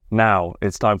Now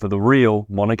it's time for the real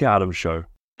Monica Adams Show.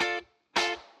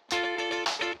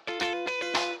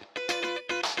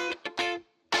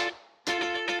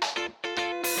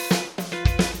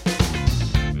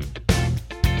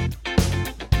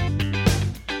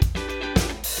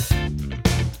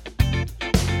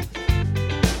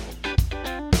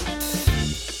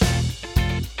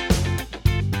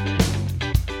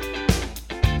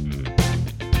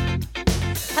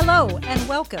 Hello and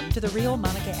welcome to the Real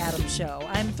Monica Adams Show.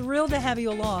 I'm thrilled to have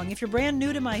you along. If you're brand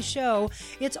new to my show,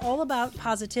 it's all about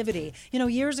positivity.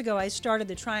 Years ago I started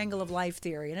the Triangle of Life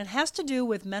theory, and it has to do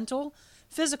with mental,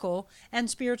 physical, and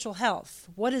spiritual health.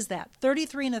 What is that?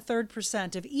 33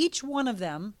 1/3% of each one of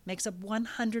them makes up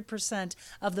 100%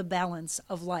 of the balance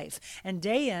of life. And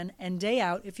day in and day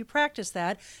out, if you practice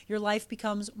that, your life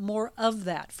becomes more of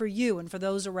that for you and for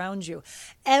those around you.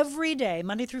 Every day,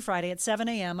 Monday through Friday at 7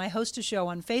 a.m., I host a show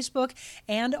on Facebook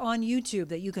and on YouTube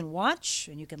that you can watch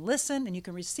and you can listen and you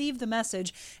can receive the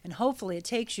message, and hopefully it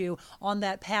takes you on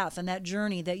that path and that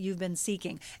journey that you've been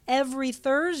seeking. Every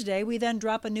Thursday, we then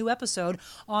drop a new episode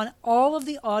on all of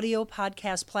the audio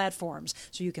podcast platforms.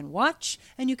 So you can watch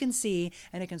and you can see,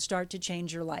 and it can start to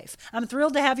change your life. I'm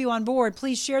thrilled to have you on board.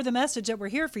 Please share the message that we're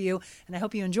here for you, and I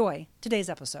hope you enjoy today's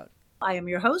episode. I am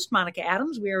your host, Monica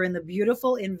Adams. We are in the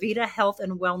beautiful Invita Health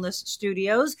and Wellness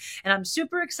Studios, and I'm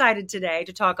super excited today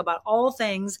to talk about all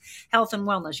things health and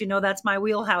wellness. That's my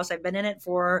wheelhouse. I've been in it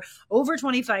for over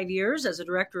 25 years as a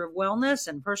director of wellness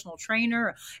and personal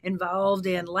trainer, involved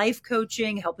in life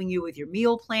coaching, helping you with your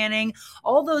meal planning,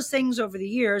 all those things over the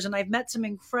years, and I've met some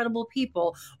incredible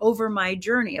people over my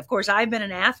journey. Of course, I've been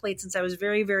an athlete since I was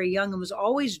very, very young and was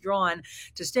always drawn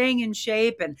to staying in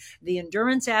shape and the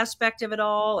endurance aspect of it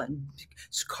all, and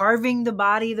carving the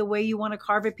body the way you want to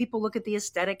carve it. People look at the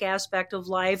aesthetic aspect of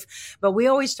life, but we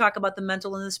always talk about the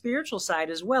mental and the spiritual side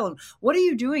as well. And what are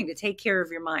you doing to take care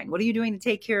of your mind? What are you doing to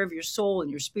take care of your soul and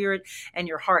your spirit and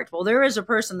your heart? Well, there is a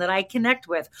person that I connect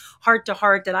with heart to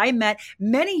heart that I met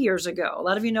many years ago. A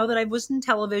lot of you know that I was in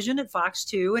television at Fox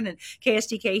 2 and in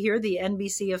KSDK here, the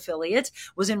NBC affiliate,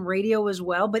 was in radio as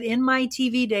well. But in my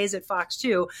TV days at Fox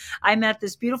 2, I met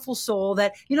this beautiful soul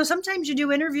that, sometimes you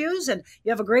do interviews and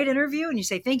you have a great interview and you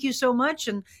say, thank you so much.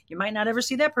 And you might not ever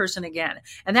see that person again.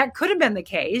 And that could have been the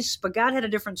case, but God had a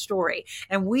different story.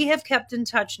 And we have kept in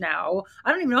touch now.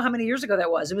 I don't even know how many years ago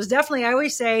that was. It was definitely, I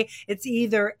always say it's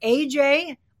either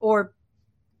AJ or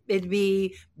it'd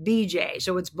be BJ.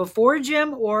 So it's before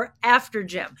Jim or after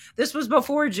Jim. This was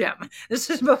before Jim. This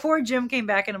is before Jim came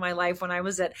back into my life when I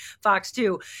was at Fox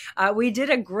 2. We did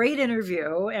a great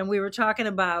interview and we were talking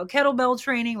about kettlebell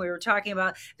training. We were talking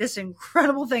about this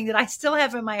incredible thing that I still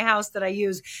have in my house that I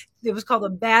use. It was called a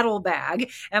battle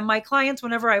bag. And my clients,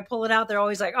 whenever I pull it out, they're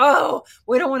always like, oh,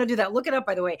 we don't want to do that. Look it up,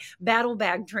 by the way, battle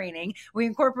bag training. We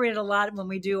incorporate it a lot when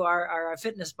we do our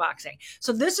fitness boxing.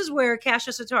 So this is where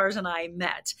Kasia Sitarz and I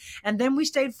met. And then we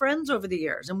stayed friends over the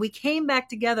years. And we came back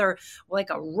together like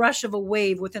a rush of a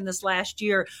wave within this last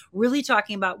year, really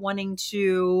talking about wanting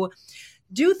to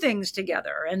do things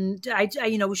together. And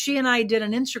she and I did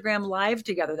an Instagram live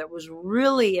together that was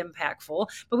really impactful,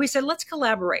 but we said, let's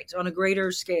collaborate on a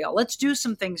greater scale. Let's do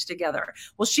some things together.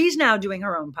 Well, she's now doing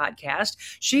her own podcast.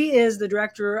 She is the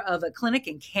director of a clinic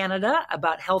in Canada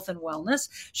about health and wellness.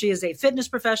 She is a fitness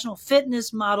professional,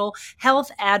 fitness model,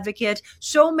 health advocate,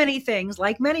 so many things.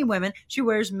 Like many women, she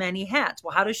wears many hats.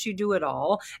 Well, how does she do it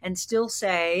all and still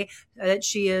say that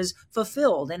she is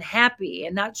fulfilled and happy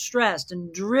and not stressed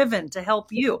and driven to help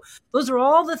you? Those are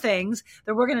all the things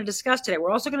that we're going to discuss today.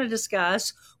 We're also going to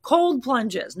discuss cold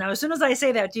plunges. Now, as soon as I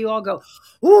say that, do you all go,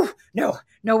 ooh,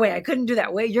 no way, I couldn't do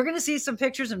that. Wait, you're going to see some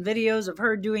pictures and videos of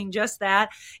her doing just that.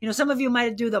 Some of you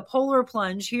might do the polar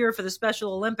plunge here for the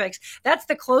Special Olympics. That's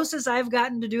the closest I've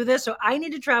gotten to do this. So I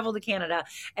need to travel to Canada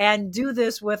and do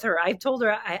this with her. I've told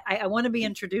her I want to be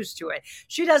introduced to it.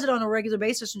 She does it on a regular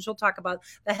basis, and she'll talk about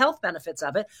the health benefits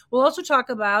of it. We'll also talk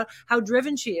about how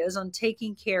driven she is on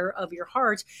taking care of your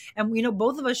heart. And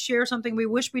both of us share something we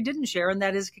wish we didn't share, and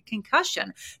that is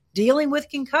concussion. Dealing with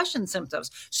concussion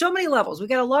symptoms. So many levels. We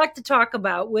got a lot to talk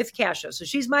about with Kasia. So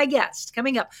she's my guest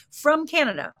coming up from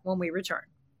Canada when we return.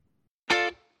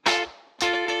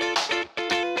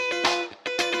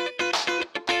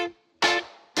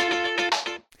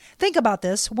 Think about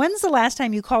this. When's the last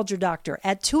time you called your doctor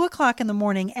at 2 o'clock in the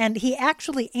morning and he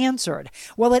actually answered?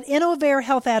 Well, at Innovare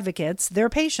Health Advocates, their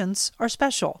patients are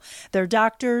special. Their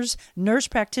doctors, nurse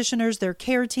practitioners, their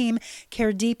care team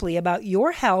care deeply about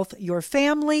your health, your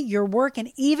family, your work,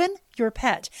 and even your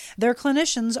pet. Their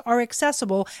clinicians are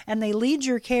accessible and they lead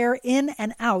your care in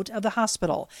and out of the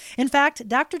hospital. In fact,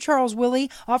 Dr. Charles Willie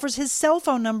offers his cell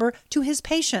phone number to his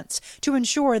patients to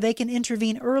ensure they can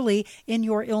intervene early in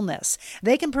your illness.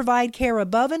 They can provide care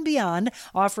above and beyond,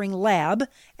 offering lab,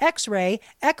 x-ray,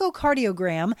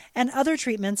 echocardiogram, and other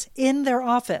treatments in their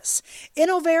office.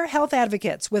 Innovare Health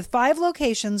Advocates with 5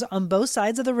 locations on both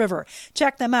sides of the river.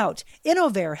 Check them out,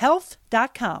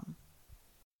 innovarehealth.com.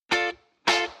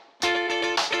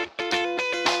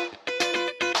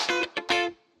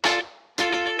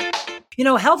 You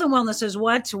know, health and wellness is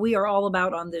what we are all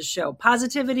about on this show.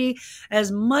 Positivity, as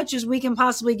much as we can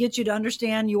possibly get you to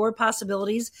understand your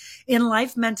possibilities in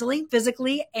life, mentally,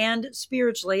 physically, and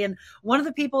spiritually. And one of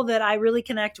the people that I really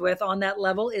connect with on that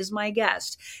level is my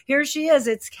guest. Here she is.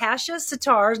 It's Kasia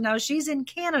Sitarz. Now, she's in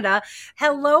Canada.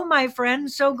 Hello, my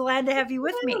friend. So glad to have you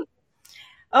with me.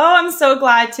 Oh, I'm so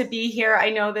glad to be here.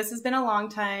 I know this has been a long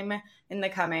time in the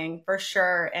coming, for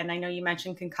sure. And I know you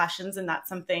mentioned concussions, and that's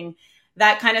something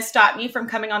that kind of stopped me from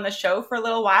coming on the show for a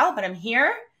little while, but I'm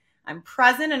here, I'm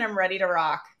present, and I'm ready to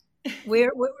rock.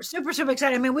 We're super, super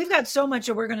excited. I mean, we've got so much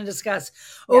that we're going to discuss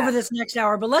over this next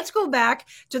hour, but let's go back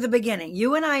to the beginning.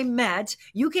 You and I met,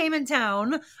 you came in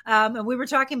town, and we were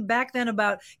talking back then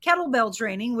about kettlebell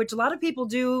training, which a lot of people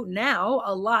do now,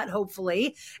 a lot,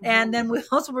 hopefully. Mm-hmm. And then we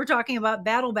also were talking about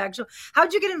battle bags. So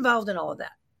how'd you get involved in all of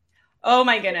that? Oh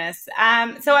my goodness.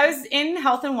 So I was in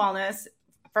health and wellness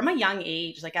from a young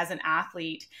age, like as an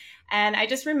athlete. And I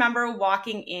just remember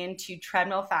walking into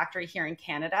Treadmill Factory here in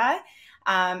Canada.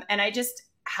 And I just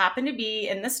happened to be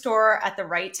in the store at the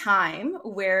right time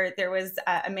where there was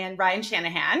a man, Ryan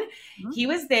Shanahan. Mm-hmm. He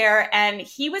was there and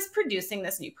he was producing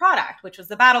this new product, which was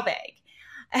the battle bag.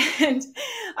 And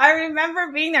I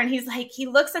remember being there and he's like, he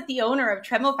looks at the owner of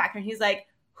Treadmill Factory and he's like,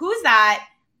 who's that?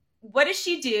 What does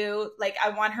she do? Like,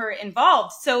 I want her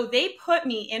involved. So they put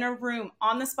me in a room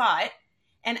on the spot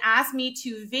and asked me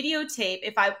to videotape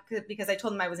because I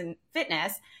told them I was in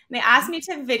fitness. And they asked me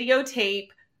to videotape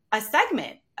a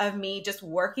segment of me just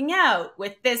working out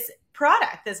with this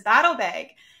product, this battle bag.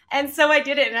 And so I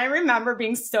did it. And I remember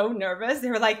being so nervous.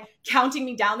 They were like counting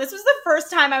me down. This was the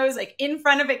first time I was like in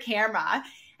front of a camera.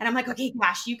 And I'm like, okay,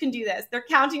 Cash, you can do this. They're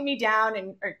counting me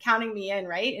down or counting me in,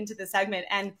 right, into the segment.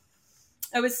 And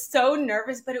I was so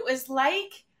nervous, but it was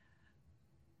like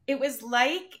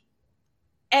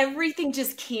everything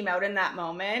just came out in that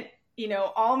moment. You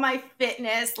know, all my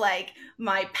fitness, like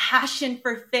my passion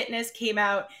for fitness came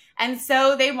out. And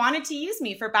so they wanted to use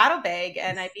me for Battle Bag.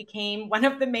 And I became one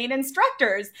of the main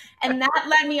instructors. And that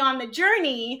led me on the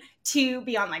journey to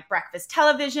be on like breakfast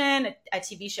television, a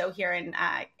TV show here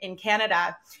in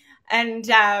Canada. And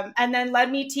then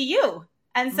led me to you.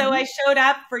 And so I showed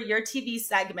up for your TV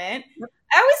segment.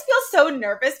 I always feel so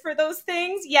nervous for those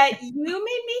things, yet you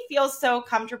made me feel so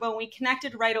comfortable. We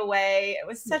connected right away. It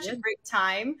was such a great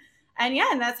time. And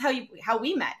and that's how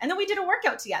we met. And then we did a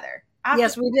workout together.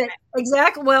 Yes, we did.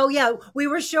 Exactly. Well, yeah, we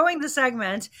were showing the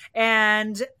segment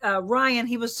and Ryan,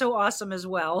 he was so awesome as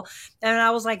well. And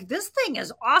I was like, this thing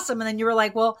is awesome. And then you were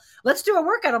like, well, let's do a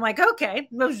workout. I'm like, okay.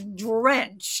 I was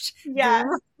drenched. Yeah.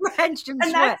 Drenched in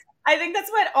sweat. I think that's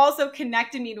what also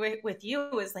connected me with you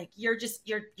was like, your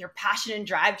passion and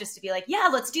drive just to be like, yeah,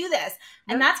 let's do this.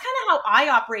 And that's kind of how I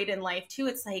operate in life too.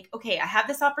 It's like, okay, I have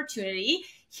this opportunity.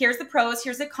 Here's the pros.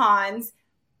 Here's the cons.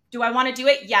 Do I want to do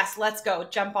it? Yes, let's go.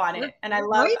 Jump on it. And I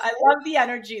love the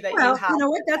energy that you have. You know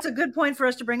what? That's a good point for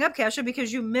us to bring up, Kasia,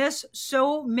 because you miss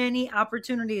so many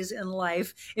opportunities in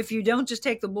life if you don't just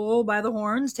take the bull by the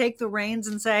horns, take the reins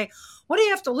and say, what do you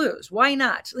have to lose? Why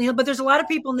not? You know, but there's a lot of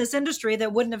people in this industry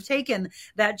that wouldn't have taken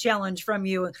that challenge from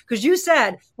you because you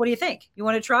said, what do you think? You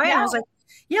want to try it? Yeah. And I was like,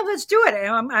 yeah, let's do it.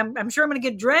 I'm sure I'm going to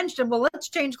get drenched and well, let's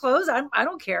change clothes. I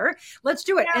don't care. Let's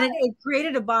do it. Yeah. And it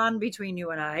created a bond between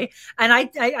you and I. And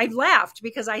I laughed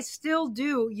because I still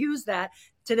do use that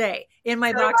today in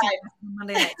my boxing on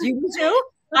Monday night. Do you too?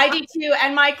 I do too.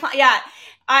 And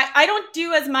I don't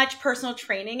do as much personal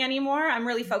training anymore. I'm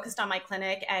really focused on my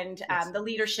clinic and the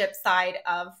leadership side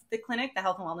of the clinic, the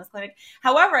health and wellness clinic.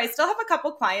 However, I still have a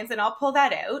couple clients and I'll pull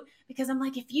that out because I'm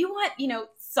like, if you want,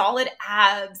 solid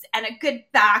abs and a good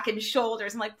back and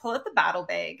shoulders, I'm like, pull out the battle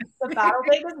bag. The battle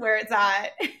bag is where it's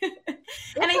at.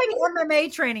 It's like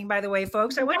MMA training, by the way,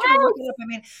 folks. I want you to look it up. I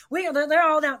mean, they're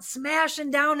all down,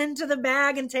 smashing down into the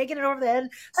bag and taking it over the head,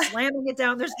 slamming it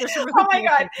down. There's some really oh my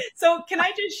God. So can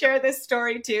I just share this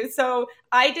story too? So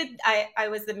I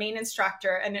was the main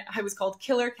instructor and I was called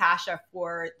Killer Kasia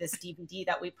for this DVD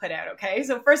that we put out. Okay.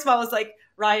 So first of all, I was like,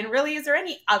 Ryan, really, is there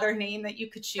any other name that you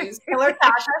could choose? Killer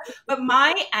Kasia. But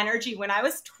my energy when I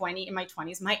was in my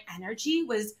 20s, my energy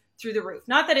was through the roof.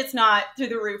 Not that it's not through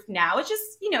the roof now. It's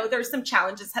just, there's some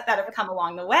challenges that have come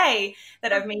along the way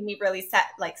that have made me really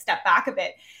step back a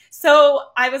bit. So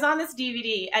I was on this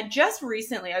DVD, and just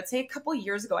recently, I would say a couple of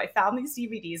years ago, I found these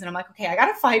DVDs, and I'm like, okay, I got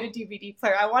to find a DVD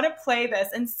player. I want to play this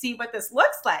and see what this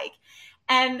looks like.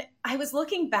 And I was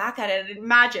looking back at it and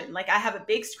imagine, like, I have a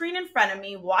big screen in front of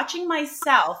me watching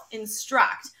myself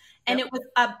instruct, and it was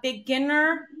a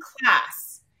beginner class.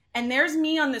 And there's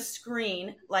me on the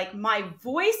screen, like my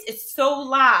voice is so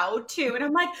loud too. And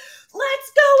I'm like,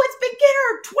 let's go, it's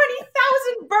beginner,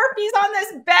 20,000 burpees on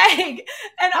this bag.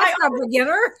 And That's not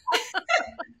beginner. And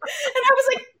I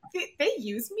was like, they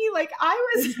used me like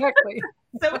I was exactly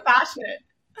so passionate.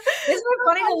 Isn't it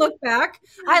funny to look back?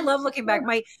 I love looking back.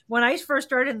 When I first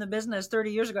started in the business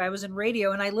 30 years ago, I was in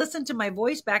radio, and I listened to my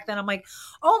voice back then. I'm like,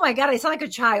 oh my God, I sound like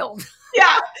a child.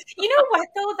 Yeah. You know what,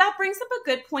 though? That brings up a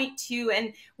good point too.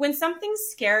 And when something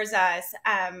scares us,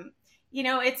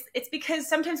 it's because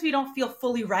sometimes we don't feel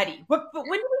fully ready. But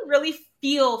when do we really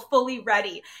feel fully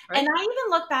ready? Right. And I even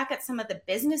look back at some of the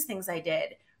business things I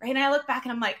did, right? And I look back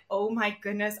and I'm like, oh my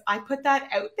goodness, I put that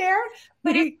out there.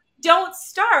 But if we don't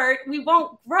start, we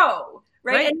won't grow,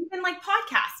 right? And even like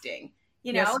podcasting,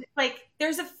 it's like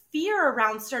there's a fear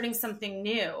around starting something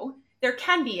new. There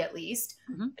can be, at least.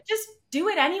 Mm-hmm. Just do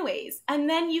it anyways. And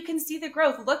then you can see the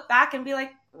growth. Look back and be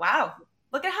like, wow,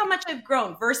 look at how much I've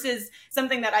grown, versus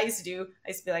something that I used to do. I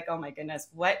used to be like, oh my goodness,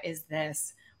 what is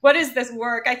this? What is this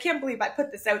work? I can't believe I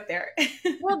put this out there.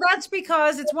 Well, that's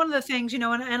because it's one of the things, and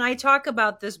I talk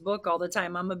about this book all the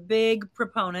time. I'm a big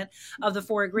proponent of the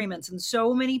 4 agreements. And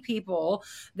so many people,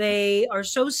 they are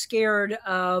so scared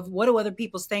of what do other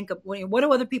people think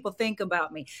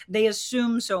about me? They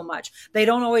assume so much. They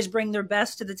don't always bring their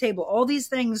best to the table. All these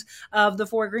things of the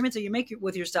 4 agreements that you make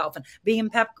with yourself, and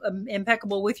being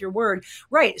impeccable with your word.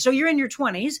 Right. So you're in your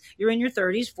 20s, you're in your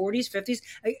 30s, 40s, 50s,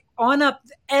 on up.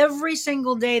 Every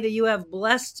single day that you have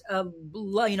blessed,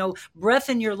 breath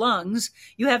in your lungs,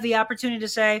 you have the opportunity to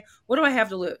say, what do I have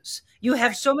to lose? You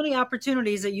have so many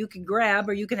opportunities that you can grab,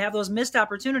 or you can have those missed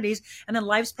opportunities, and then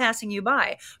life's passing you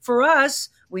by. For us,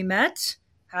 we met,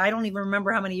 I don't even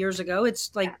remember how many years ago.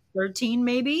 It's like 13,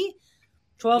 maybe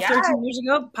 12, 13 years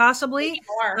ago, possibly.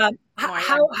 More.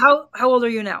 How old are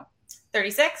you now?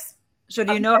 36. So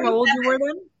do you know how old you were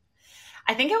then?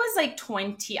 I think it was like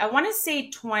 20. I want to say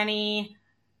 20,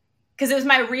 because it was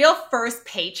my real first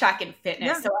paycheck in fitness.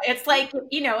 Yeah. So it's like,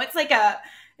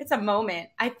 it's a moment.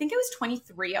 I think it was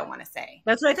 23, I want to say.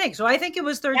 That's what I think. So I think it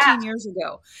was 13 years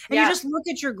ago. And you just look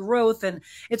at your growth, and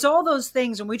it's all those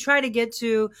things. And we try to get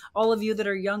to all of you that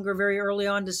are younger very early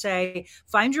on to say,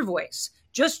 find your voice.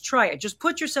 Just try it. Just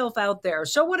put yourself out there.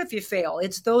 So what if you fail?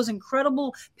 It's those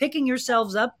incredible picking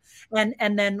yourselves up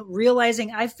and then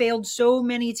realizing I failed so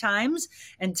many times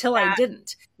until I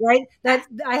didn't, right? That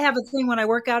I have a thing when I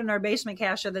work out in our basement,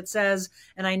 Kasia, that says,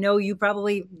 and I know you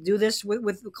probably do this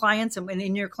with clients and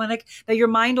in your clinic, that your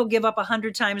mind will give up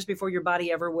 100 times before your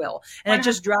body ever will. And it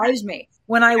just drives me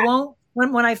when I won't.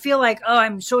 When I feel like, oh,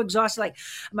 I'm so exhausted, like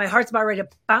my heart's about ready to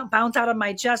bounce out of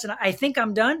my chest and I think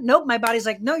I'm done. Nope. My body's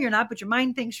like, no, you're not, but your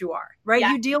mind thinks you are, right?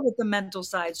 Yeah. You deal with the mental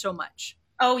side so much.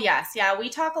 Oh, yes. Yeah. We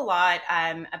talk a lot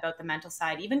about the mental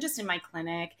side, even just in my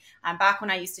clinic. Back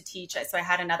when I used to teach, so I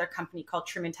had another company called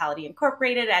True Mentality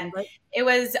Incorporated, and it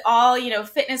was all,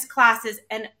 fitness classes.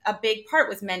 And a big part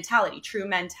was mentality, true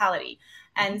mentality.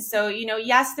 And so,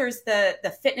 yes, there's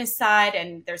the fitness side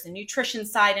and there's the nutrition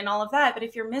side and all of that. But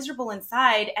if you're miserable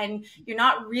inside and you're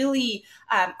not really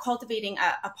cultivating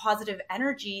a positive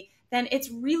energy, then it's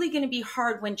really going to be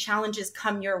hard when challenges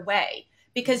come your way,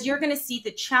 because you're going to see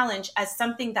the challenge as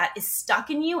something that is stuck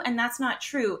in you. And that's not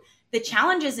true. The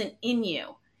challenge isn't in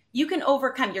you. You can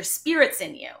overcome, your spirit's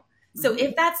in you. So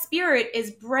if that spirit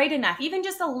is bright enough, even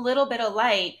just a little bit of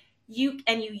light, you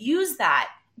use that,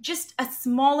 just a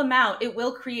small amount, it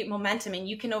will create momentum and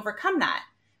you can overcome that,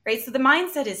 right? So the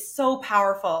mindset is so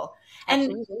powerful.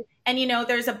 And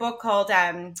there's a book called,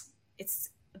 it's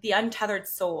The Untethered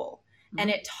Soul. And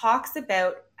it talks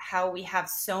about how we have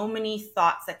so many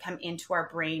thoughts that come into our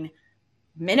brain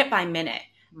minute by minute.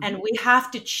 And we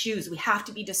have to choose. We have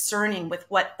to be discerning with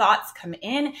what thoughts come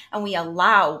in, and we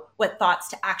allow what thoughts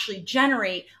to actually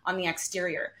generate on the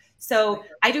exterior. So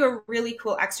I do a really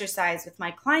cool exercise with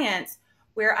my clients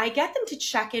where I get them to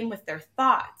check in with their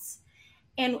thoughts.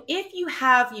 And if you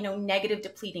have, negative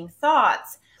depleting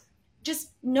thoughts,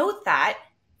 just note that,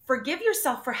 forgive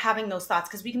yourself for having those thoughts,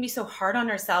 because we can be so hard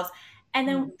on ourselves. And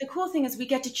then the cool thing is we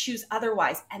get to choose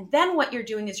otherwise. And then what you're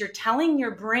doing is you're telling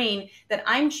your brain that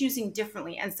I'm choosing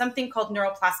differently. And something called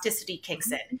neuroplasticity kicks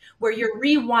in, where you're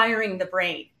rewiring the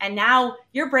brain. And now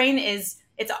your brain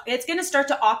it's going to start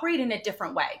to operate in a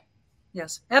different way.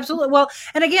 Yes, absolutely. Well,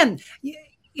 and again,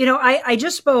 I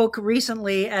just spoke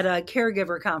recently at a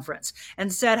caregiver conference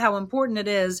and said how important it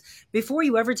is before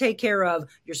you ever take care of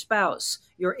your spouse,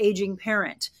 your aging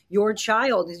parent, your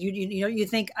child. You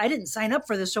think, I didn't sign up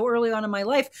for this so early on in my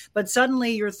life, but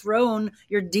suddenly you're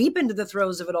deep into the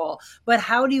throes of it all. But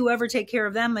how do you ever take care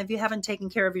of them if you haven't taken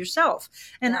care of yourself?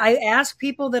 And I ask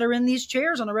people that are in these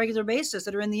chairs on a regular basis,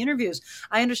 that are in the interviews,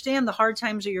 I understand the hard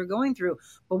times that you're going through,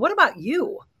 but what about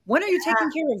you? When are you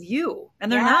taking care of you?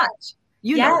 And they're not.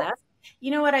 You know that.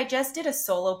 You know what? I just did a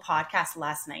solo podcast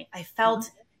last night. I felt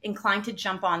inclined to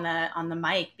jump on the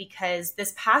mic because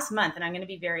this past month, and I'm going to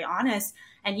be very honest,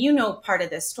 and part of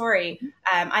this story,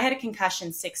 I had a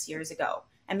concussion 6 years ago,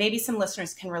 and maybe some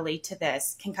listeners can relate to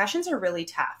this. Concussions are really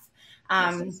tough.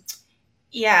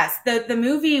 Yes, the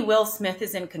movie Will Smith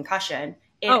is in Concussion.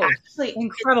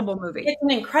 Incredible movie. It's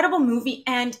an incredible movie,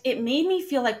 and it made me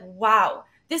feel like, wow,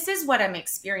 this is what I'm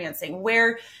experiencing,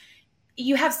 where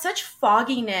you have such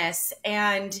fogginess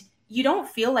and you don't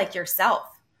feel like yourself.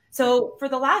 So for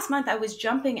the last month, I was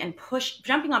jumping on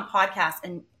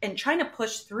podcasts and trying to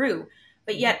push through,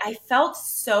 but yet I felt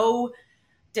so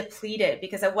depleted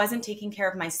because I wasn't taking care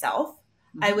of myself.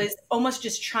 I was almost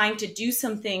just trying to do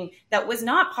something that was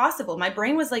not possible. My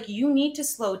brain was like, you need to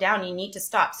slow down. You need to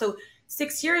stop. So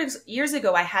 6 years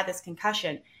ago, I had this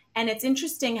concussion, and it's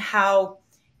interesting how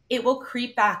it will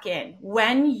creep back in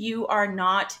when you are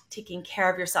not taking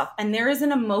care of yourself. And there is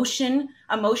an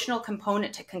emotional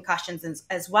component to concussions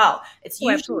as well. It's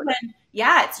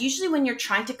usually when you're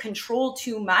trying to control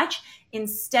too much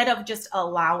instead of just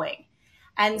allowing.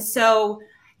 And so,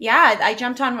 I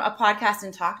jumped on a podcast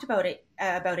and talked about it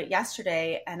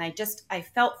yesterday. And I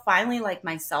felt finally like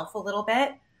myself a little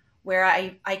bit, where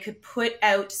I could put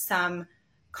out some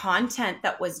content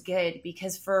that was good,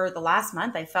 because for the last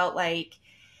month, I felt like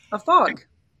a fog.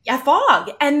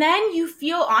 And then you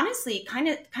feel honestly kind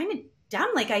of dumb.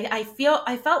 Like I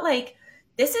felt like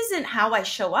this isn't how I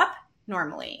show up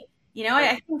normally.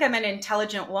 I think I'm an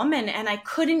intelligent woman, and I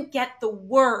couldn't get the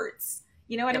words.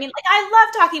 You know what I mean? Like, I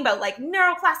love talking about like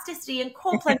neuroplasticity and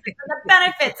cold plunges and the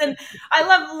benefits, and I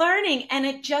love learning, and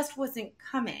it just wasn't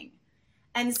coming.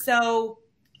 And so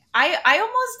I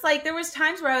almost, like, there was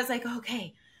times where I was like,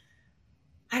 okay,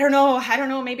 I don't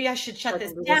know. Maybe I should shut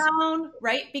this down,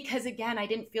 right? Because again, I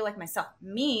didn't feel like myself.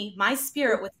 My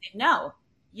spirit would say, no,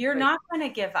 you're not going to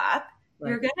give up. Right.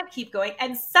 You're going to keep going.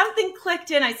 And something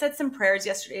clicked in. I said some prayers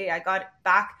yesterday. I got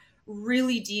back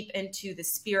really deep into the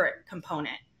spirit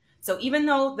component. So even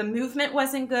though the movement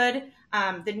wasn't good,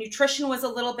 the nutrition was a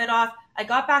little bit off, I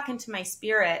got back into my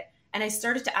spirit, and I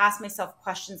started to ask myself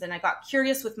questions, and I got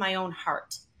curious with my own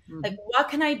heart. Mm-hmm. Like, what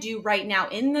can I do right now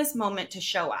in this moment to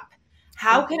show up?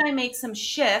 How can I make some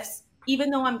shifts, even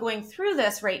though I'm going through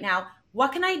this right now?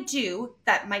 What can I do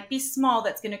that might be small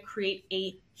that's going to create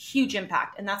a huge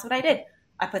impact? And that's what I did.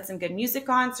 I put some good music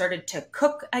on, started to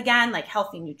cook again, like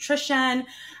healthy nutrition.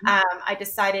 I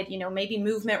decided, maybe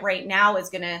movement right now is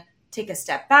going to take a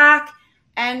step back.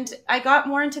 And I got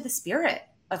more into the spirit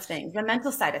of things, the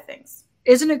mental side of things.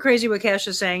 Isn't it crazy what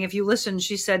Kasia's saying? If you listen,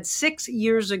 she said 6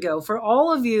 years ago, for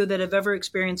all of you that have ever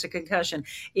experienced a concussion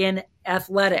in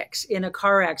athletics, in a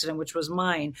car accident, which was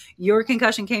mine, your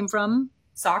concussion came from?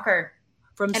 Soccer.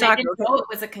 From and soccer. I didn't know it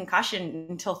was a concussion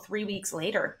until 3 weeks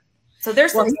later. So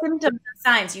there's some symptoms and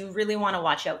signs you really want to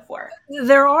watch out for.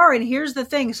 There are. And here's the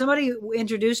thing. Somebody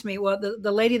introduced me. Well,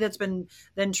 the lady that's been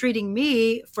then treating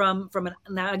me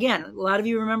now again, a lot of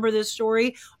you remember this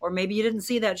story, or maybe you didn't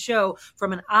see that show,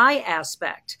 from an eye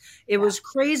aspect. It was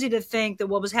crazy to think that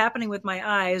what was happening with my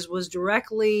eyes was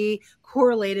directly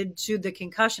correlated to the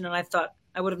concussion. And I thought,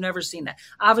 I would have never seen that.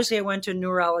 Obviously, I went to a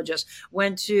neurologist,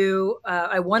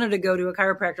 I wanted to go to a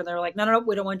chiropractor, and they were like, no,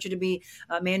 we don't want you to be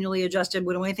manually adjusted.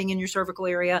 We don't want anything in your cervical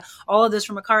area. All of this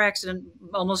from a car accident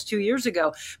almost 2 years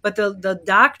ago. But the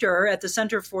doctor at the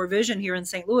Center for Vision here in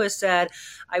St. Louis said,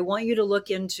 I want you to look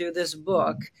into this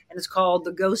book, and it's called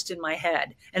The Ghost in My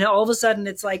Head. And all of a sudden,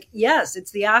 it's like, yes,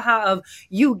 it's the aha of,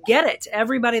 you get it.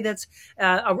 Everybody that's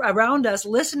around us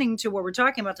listening to what we're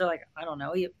talking about, they're like, I don't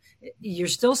know, you're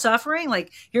still suffering?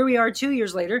 Like, here we are 2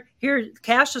 years later. Here,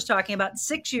 Kash is talking about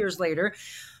 6 years later.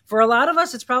 For a lot of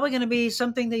us, it's probably going to be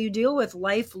something that you deal with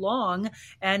lifelong,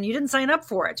 and you didn't sign up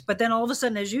for it. But then all of a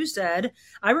sudden, as you said,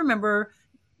 I remember,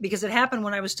 because it happened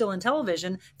when I was still in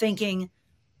television, thinking,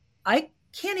 I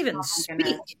can't even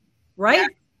speak, right? Yeah.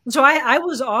 So I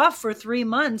was off for 3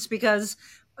 months because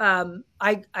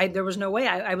there was no way.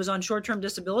 I was on short-term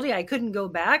disability. I couldn't go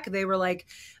back. They were like,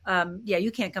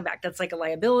 you can't come back. That's like a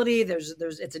liability.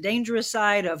 It's a dangerous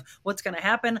side of what's going to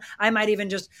happen. I might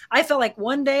even I felt like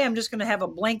one day I'm just going to have a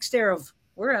blank stare of,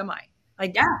 where am I?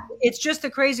 It's just the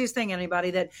craziest thing,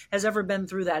 anybody that has ever been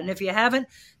through that. And if you haven't,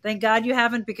 thank God you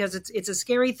haven't, because it's a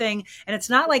scary thing. And it's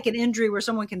not like an injury where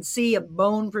someone can see a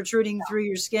bone protruding through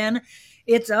your skin.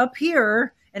 It's up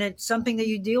here, and it's something that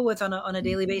you deal with on a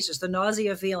daily basis. The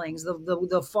nausea feelings,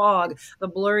 the fog, the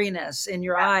blurriness in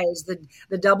your eyes,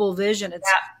 the double vision.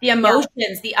 It's the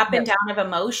emotions, the up and down of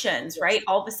emotions, right?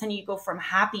 All of a sudden you go from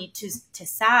happy to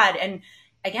sad. And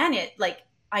again,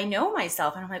 I know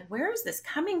myself, and I'm like, where is this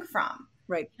coming from?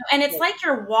 Right. And it's like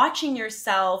you're watching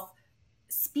yourself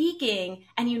speaking,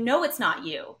 and it's not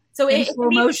you. So in slow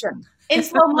motion. In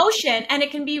slow motion, and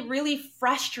it can be really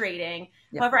frustrating.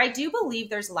 However, I do believe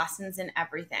there's lessons in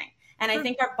everything. And I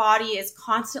think our body is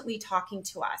constantly talking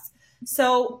to us.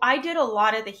 So I did a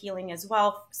lot of the healing as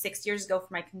well 6 years ago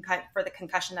for the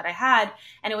concussion that I had.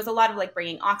 And it was a lot of like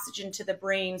bringing oxygen to the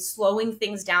brain, slowing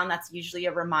things down. That's usually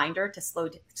a reminder to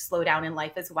slow down in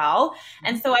life as well.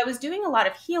 And so I was doing a lot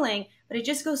of healing, but it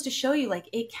just goes to show you, like,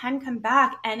 it can come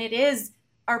back, and it is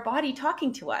our body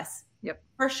talking to us. Yep.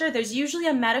 For sure. There's usually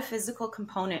a metaphysical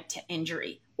component to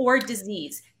injury or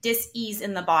disease, dis-ease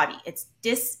in the body. It's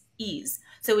dis-ease.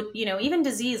 So, even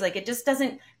disease, like, it just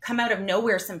doesn't come out of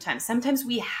nowhere sometimes. Sometimes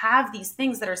we have these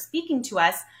things that are speaking to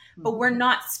us, but we're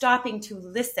not stopping to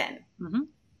listen. Mm-hmm.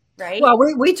 Right? Well,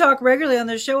 we talk regularly on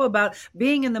this show about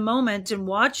being in the moment and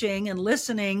watching and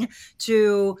listening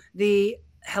to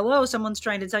someone's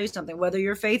trying to tell you something, whether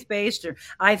you're faith-based or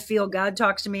I feel God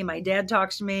talks to me, my dad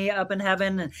talks to me up in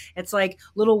heaven, and it's like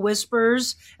little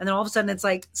whispers, and then all of a sudden it's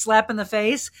like slap in the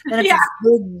face, and it's a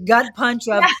big gut punch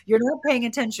of you're not paying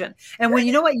attention. And when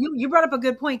you brought up a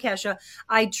good point, Kasia.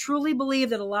 I truly believe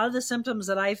that a lot of the symptoms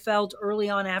that I felt early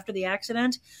on after the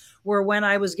accident were when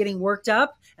I was getting worked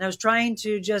up and I was trying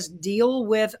to just deal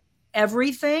with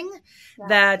everything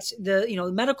that the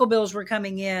medical bills were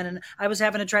coming in, and I was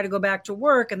having to try to go back to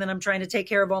work, and then I'm trying to take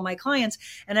care of all my clients.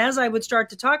 And as I would start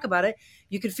to talk about it,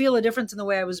 you could feel a difference in the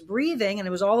way I was breathing, and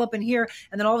it was all up in here.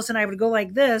 And then all of a sudden I would go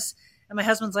like this, and my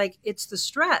husband's like, it's the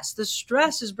stress. The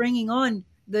stress is bringing on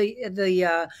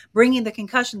bringing the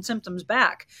concussion symptoms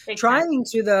back. Trying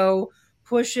to, though,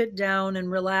 push it down and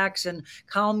relax and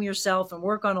calm yourself and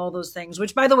work on all those things,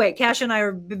 which, by the way, Kasia and I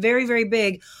are very, very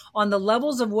big on the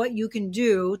levels of what you can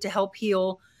do to help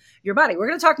heal your body. We're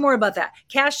going to talk more about that.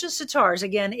 Kasia Sitarz,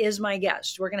 again, is my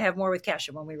guest. We're going to have more with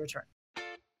Kasia when we return.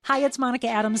 Hi, it's Monica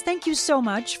Adams. Thank you so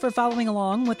much for following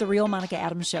along with The Real Monica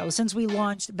Adams Show since we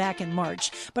launched back in March.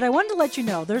 But I wanted to let you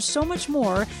know there's so much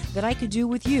more that I could do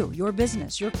with you, your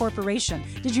business, your corporation.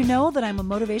 Did you know that I'm a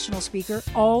motivational speaker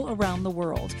all around the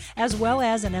world, as well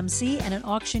as an MC and an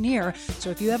auctioneer?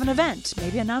 So if you have an event,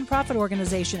 maybe a nonprofit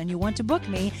organization, and you want to book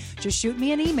me, just shoot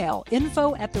me an email,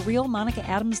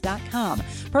 info@therealmonicaadams.com.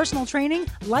 Personal training,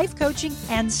 life coaching,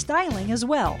 and styling as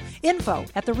well.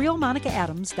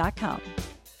 info@therealmonicaadams.com.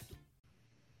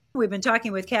 We've been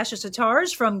talking with Kasia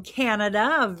Sitarz from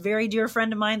Canada, a very dear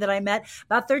friend of mine that I met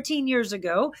about 13 years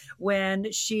ago when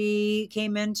she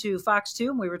came into Fox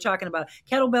 2. And we were talking about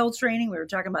kettlebell training. We were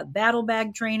talking about battle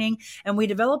bag training. And we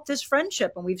developed this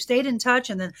friendship, and we've stayed in touch.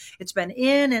 And then it's been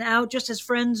in and out just as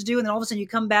friends do. And then all of a sudden you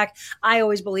come back. I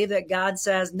always believe that God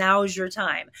says, now's your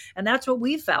time. And that's what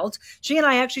we felt. She and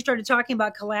I actually started talking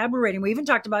about collaborating. We even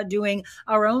talked about doing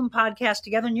our own podcast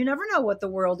together. And you never know what the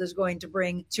world is going to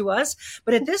bring to us.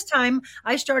 But at this time,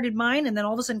 I started mine, and then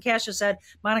all of a sudden Kasia said,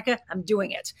 Monica, I'm doing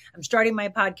it. I'm starting my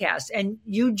podcast. And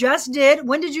you just did.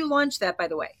 When did you launch that, by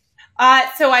the way?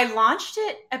 So I launched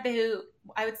it about,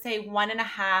 I would say,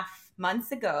 1.5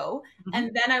 months ago. Mm-hmm.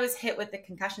 And then I was hit with the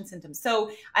concussion symptoms. So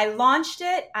I launched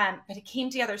it, but it came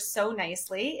together so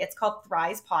nicely. It's called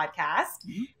Thrive Podcast.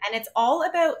 Mm-hmm. And it's all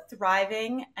about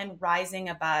thriving and rising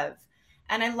above.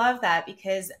 And I love that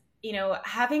because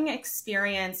having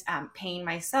experienced pain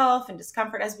myself and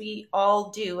discomfort, as we all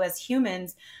do as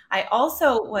humans, I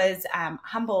also was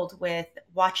humbled with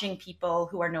watching people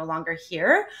who are no longer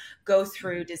here go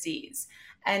through disease.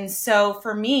 And so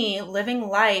for me, living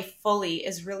life fully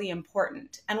is really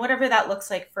important. And whatever that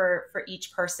looks like for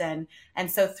each person.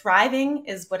 And so thriving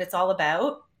is what it's all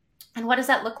about. And what does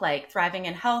that look like? Thriving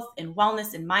in health, in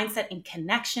wellness, in mindset, in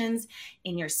connections,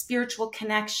 in your spiritual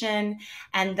connection,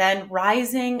 and then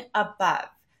rising above.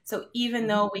 So even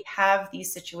though we have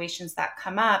these situations that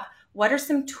come up, what are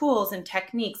some tools and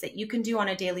techniques that you can do on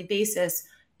a daily basis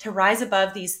to rise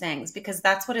above these things? Because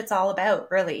that's what it's all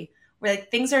about, really. Where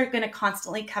things are going to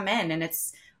constantly come in, and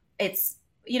it's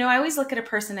I always look at a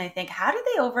person and I think, how do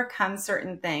they overcome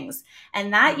certain things?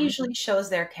 And that usually shows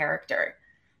their character.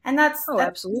 And that's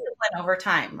absolutely over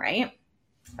time, right?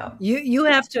 So. You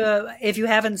have to, if you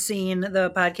haven't seen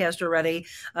the podcast already,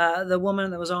 the woman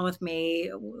that was on with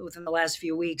me within the last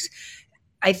few weeks,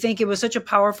 I think it was such a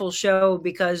powerful show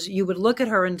because you would look at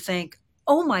her and think,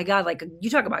 oh my God, like you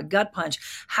talk about gut punch.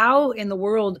 How in the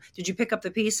world did you pick up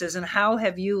the pieces, and how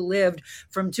have you lived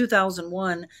from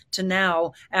 2001 to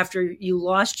now after you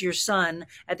lost your son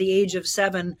at the age of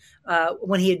 7,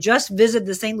 when he had just visited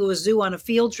the St. Louis Zoo on a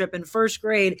field trip in first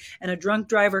grade, and a drunk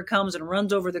driver comes and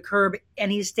runs over the curb,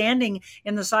 and he's standing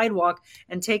in the sidewalk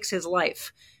and takes his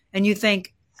life. And you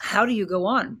think, how do you go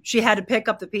on? She had to pick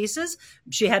up the pieces.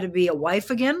 She had to be a wife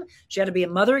again. She had to be a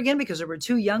mother again because there were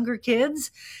 2 younger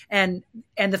kids. And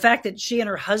the fact that she and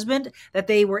her husband, that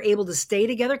they were able to stay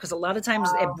together, because a lot of times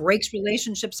it breaks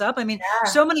relationships up. I mean,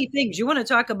 so many things. You want to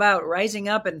talk about rising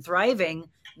up and thriving.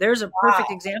 There's a perfect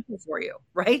example for you,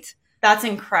 right? That's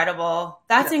incredible.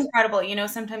 That's incredible. You know,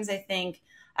 sometimes I think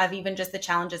of even just the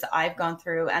challenges I've gone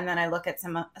through, and then I look at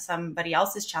somebody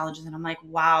else's challenges and I'm like,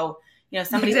 wow, you know,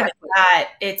 somebody like that,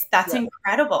 that's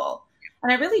incredible.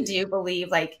 And I really do believe,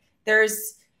 like,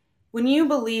 when you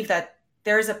believe that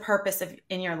there's a purpose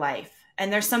in your life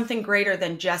and there's something greater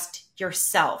than just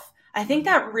yourself, I think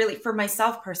that really, for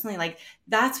myself personally, like,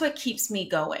 that's what keeps me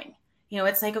going. You know,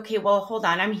 it's like, okay, well, hold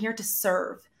on, I'm here to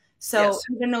serve. So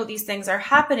even though these things are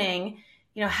happening,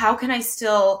 you know, how can I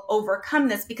still overcome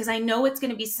this? Because I know it's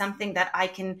going to be something that I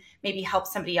can maybe help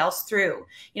somebody else through.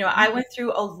 You know, I went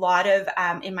through a lot of,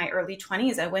 in my early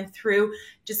 20s, I went through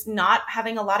just not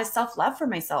having a lot of self-love for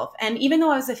myself. And even though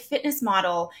I was a fitness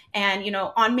model and, you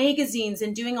know, on magazines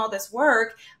and doing all this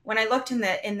work, when I looked in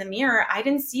the mirror, I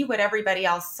didn't see what everybody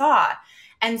else saw.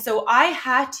 And so I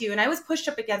had to, and I was pushed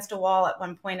up against a wall at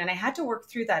one point, and I had to work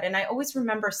through that. And I always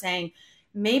remember saying,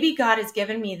 maybe God has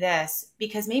given me this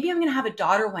because maybe I'm going to have a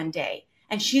daughter one day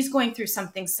and she's going through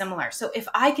something similar. So if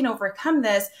I can overcome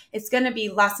this, it's going to be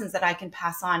lessons that I can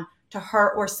pass on to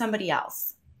her or somebody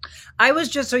else. I was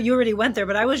just, so you already went there,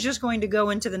 but I was just going to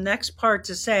go into the next part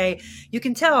to say, you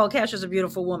can tell Kasia's a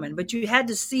beautiful woman, but you had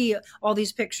to see all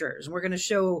these pictures. We're going to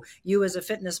show you as a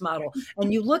fitness model.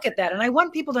 And you look at that. And I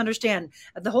want people to understand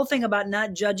the whole thing about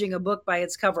not judging a book by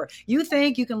its cover. You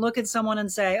think you can look at someone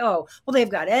and say, oh, well, they've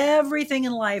got everything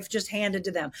in life just handed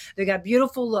to them. They've got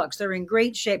beautiful looks. They're in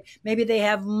great shape. Maybe they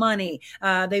have money.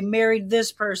 They married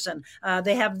this person.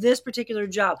 They have this particular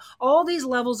job. All these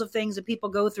levels of things that people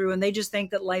go through, and they just think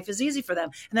that life is easy for them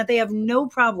and that they have no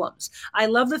problems. I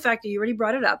love the fact that you already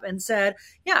brought it up and said,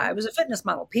 yeah, I was a fitness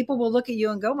model. People will look at you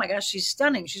and go, oh my gosh, she's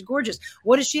stunning. She's gorgeous.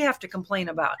 What does she have to complain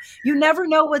about? You never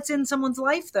know what's in someone's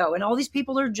life, though. And all these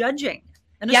people are judging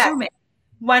and assuming.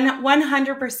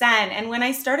 100%. And when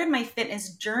I started my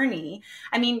fitness journey,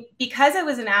 I mean, because I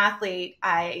was an athlete,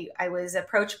 I was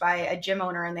approached by a gym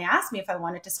owner and they asked me if I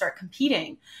wanted to start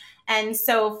competing. And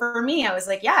so for me, I was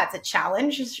like, yeah, it's a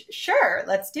challenge. Sure,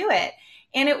 let's do it.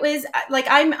 And it was like,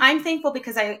 I'm thankful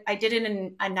because I did it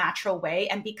in a natural way.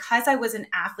 And because I was an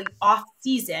athlete off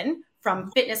season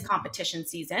from fitness competition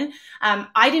season,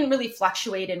 I didn't really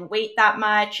fluctuate in weight that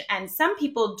much. And some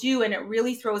people do, and it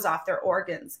really throws off their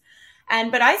organs.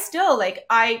 But I still,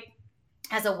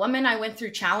 as a woman, I went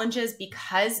through challenges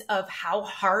because of how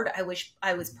hard I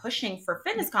was pushing for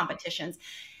fitness competitions.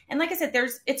 And like I said,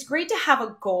 it's great to have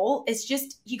a goal. It's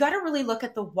just, you got to really look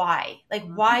at the why, like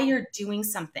why you're doing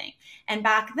something. And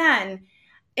back then,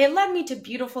 it led me to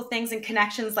beautiful things and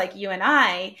connections like you and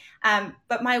I.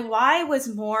 But my why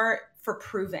was more for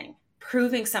proving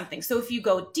something. So if you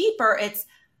go deeper, it's,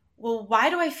 well, why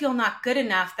do I feel not good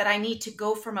enough that I need to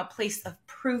go from a place of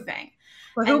proving?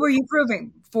 Well, who were you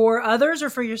proving? For others or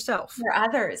for yourself? For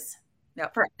others.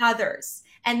 Yep. For others.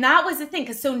 And that was the thing.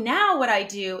 Because so now what I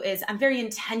do is I'm very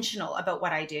intentional about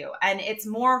what I do. And it's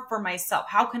more for myself.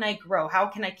 How can I grow? How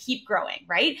can I keep growing?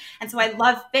 Right. And so I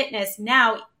love fitness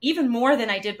now even more than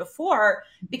I did before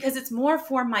because it's more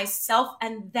for myself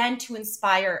and then to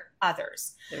inspire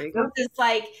others. There you go. It's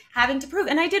like having to prove.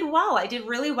 And I did well. I did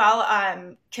really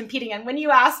well competing. And when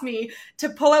you asked me to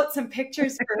pull out some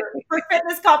pictures for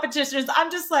fitness competitions, I'm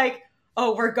just like,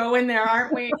 oh, we're going there,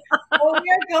 aren't we? Oh, we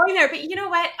are going there. But you know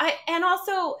what?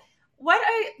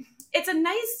 It's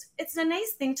a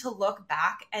nice thing to look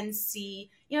back and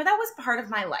see, you know, that was part of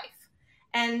my life.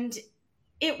 And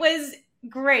it was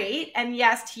great. And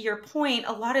yes, to your point,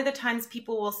 a lot of the times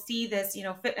people will see this, you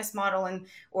know, fitness model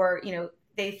or, you know,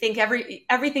 they think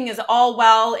everything is all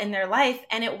well in their life.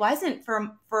 And it wasn't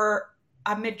for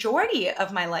a majority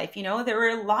of my life. You know, there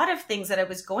were a lot of things that I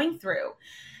was going through.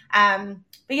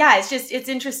 But yeah, it's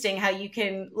interesting how you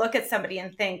can look at somebody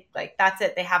and think like, that's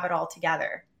it. They have it all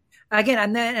together. Again,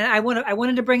 and I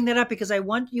wanted to bring that up because I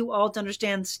want you all to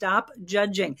understand, stop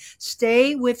judging.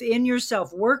 Stay within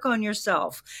yourself, work on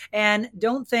yourself, and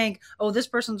don't think, oh, this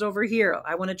person's over here,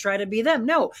 I want to try to be them.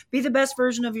 No, be the best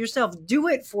version of yourself. Do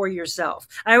it for yourself.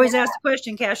 I always ask the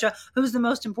question, Kasia, who's the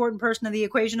most important person in the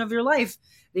equation of your life?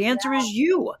 The answer is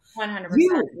you. 100%.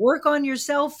 You work on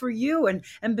yourself for you and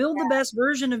build the best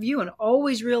version of you, and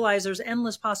always realize there's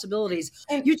endless possibilities.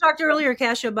 And you talked earlier,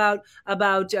 Kasia,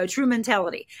 about true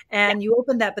mentality, and you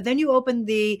opened that, but then you opened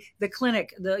the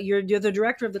clinic. You're the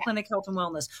director of the clinic, Health and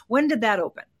Wellness. When did that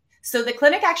open? So the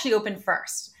clinic actually opened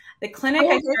first. The clinic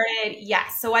I started,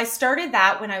 yes. So I started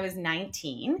that when I was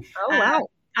 19. Oh, wow.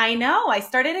 I know. I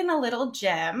started in a little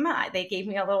gym. They gave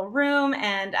me a little room,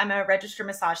 and I'm a registered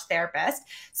massage therapist.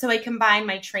 So I combined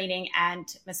my training and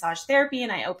massage therapy,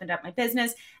 and I opened up my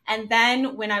business. And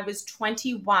then when I was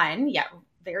 21,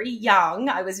 very young,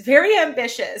 I was very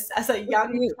ambitious as a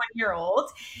young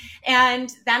 20-year-old. And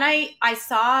then I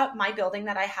saw my building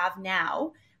that I have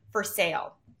now for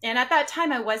sale. And at that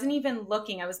time, I wasn't even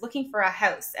looking. I was looking for a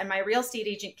house, and my real estate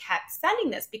agent kept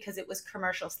sending this because it was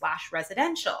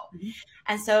commercial/residential. Mm-hmm.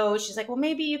 And so she's like, well,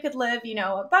 maybe you could live,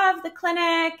 above the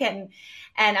clinic. And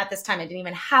at this time, I didn't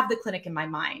even have the clinic in my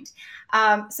mind.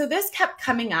 So this kept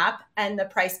coming up, and the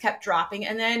price kept dropping.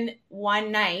 And then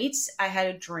one night I had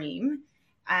a dream,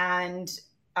 and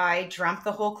I dreamt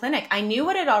the whole clinic. I knew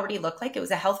what it already looked like. It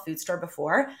was a health food store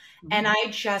before. Mm-hmm. And I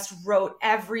just wrote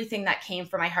everything that came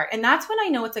from my heart. And that's when I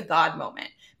know it's a God moment,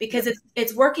 because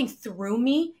it's working through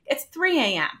me. It's 3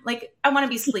 a.m. Like, I want to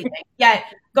be sleeping. Yet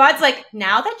God's like,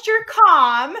 now that you're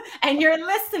calm and you're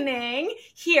listening,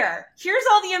 here's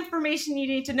all the information you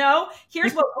need to know.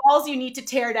 Here's what walls you need to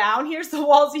tear down. Here's the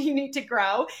walls you need to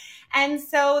grow. And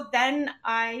so then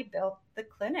I built the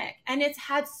clinic, and it's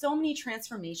had so many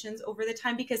transformations over the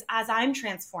time, because as I'm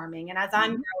transforming and as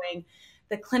I'm growing,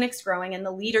 the clinic's growing, and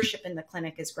the leadership in the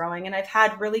clinic is growing. And I've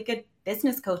had really good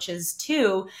business coaches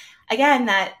too, again,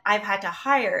 that I've had to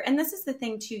hire. And this is the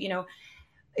thing too,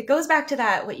 it goes back to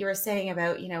that, what you were saying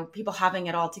about, people having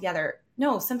it all together.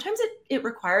 No, sometimes it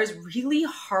requires really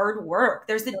hard work.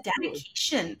 There's a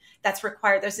dedication that's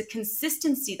required. There's a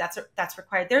consistency that's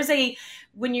required.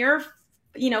 When you're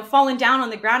falling down on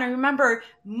the ground. I remember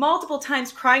multiple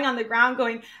times crying on the ground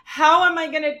going, how am I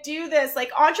going to do this?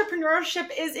 Like, entrepreneurship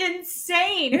is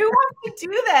insane. Who wants to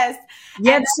do this?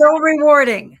 Yet so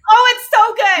rewarding. Oh, it's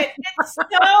so good.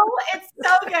 It's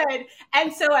so good.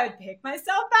 And so I would pick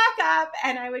myself back up,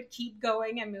 and I would keep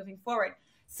going and moving forward.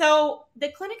 So the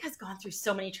clinic has gone through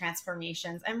so many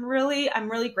transformations. I'm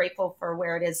really grateful for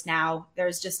where it is now.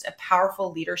 There's just a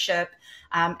powerful leadership.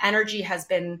 Energy has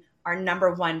been our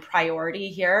number one priority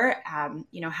here.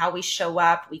 How we show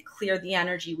up, we clear the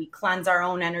energy, we cleanse our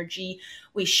own energy,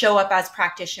 we show up as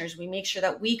practitioners, we make sure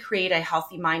that we create a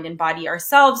healthy mind and body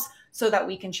ourselves so that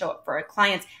we can show up for our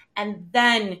clients. And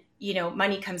then,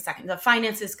 money comes second, the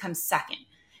finances come second,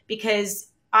 because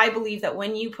I believe that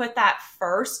when you put that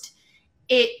first,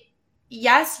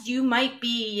 yes, you might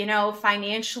be,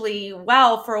 financially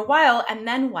well for a while, and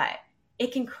then what?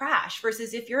 It can crash,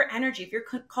 versus if you're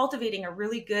cultivating a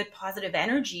really good positive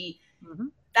energy,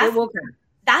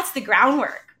 that's the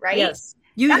groundwork, right? Yes.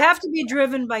 You have to be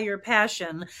driven by your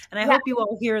passion. And I hope you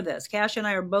all hear this. Kasia and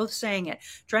I are both saying it,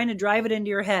 trying to drive it into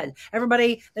your head.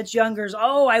 Everybody that's younger is,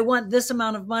 I want this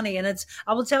amount of money. And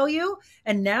I will tell you,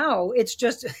 and now it's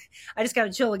just, I just got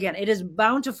to chill again. It is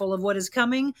bountiful of what is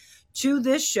coming to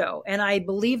this show. And I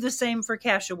believe the same for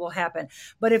Kasia will happen.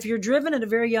 But if you're driven at a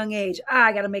very young age,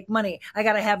 I got to make money. I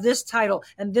got to have this title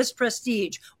and this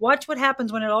prestige. Watch what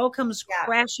happens when it all comes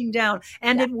crashing down.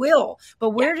 And it will. But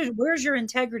where's your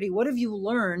integrity? What have you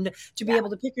learned to be able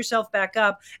to pick yourself back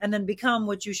up and then become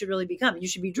what you should really become? You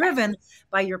should be driven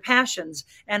by your passions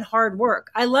and hard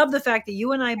work. I love the fact that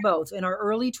you and I both in our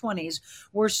early 20s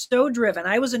were so driven.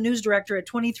 I was a news director at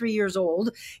 23 years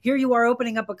old. Here you are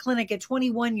opening up a clinic at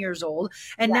 21 years old.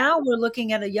 And now we're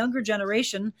looking at a younger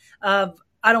generation of,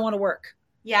 I don't want to work.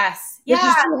 Yes. This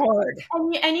is too hard.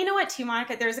 And you know what, too,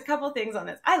 Monica, there's a couple of things on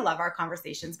this. I love our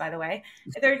conversations, by the way.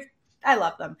 I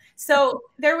love them. So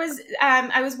there was,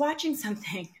 I was watching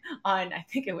something on, I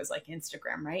think it was like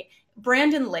Instagram, right?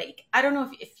 Brandon Lake. I don't know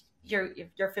if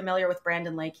you're familiar with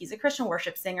Brandon Lake. He's a Christian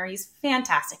worship singer. He's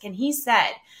fantastic. And he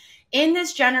said, in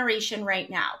this generation right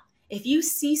now, if you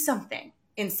see something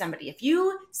in somebody, if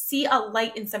you see a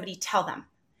light in somebody, tell them,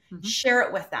 share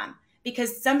it with them,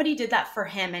 because somebody did that for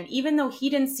him. And even though he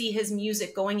didn't see his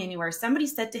music going anywhere, somebody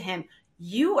said to him,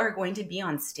 you are going to be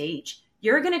on stage.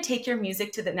 You're going to take your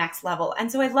music to the next level.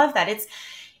 And so I love that.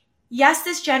 Yes,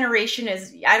 this generation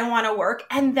is, I don't want to work.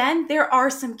 And then there are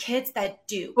some kids that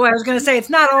do. Well, I was going to say, it's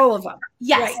not all of them.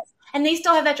 Yes. Right. and they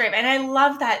still have that drive. And I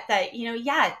love that,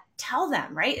 yeah, tell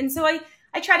them, right? And so I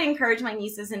try to encourage my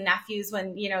nieces and nephews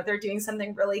when, they're doing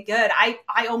something really good. I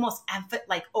almost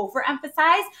overemphasize.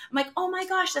 I'm like, oh my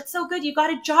gosh, that's so good. You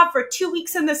got a job for 2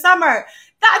 weeks in the summer.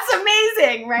 That's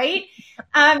amazing, right?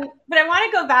 But I want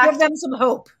to go back. Give them some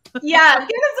hope. Yeah, give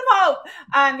them some hope,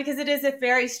 because it is a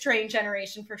very strange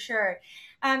generation for sure.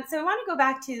 So I want to go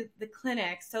back to the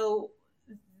clinic. So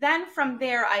then from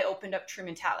there, I opened up True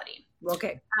Mentality.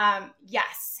 Okay.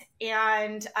 Yes.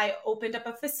 And I opened up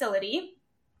a facility,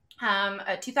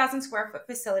 a 2,000 square foot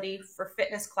facility for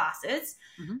fitness classes.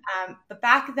 Mm-hmm. But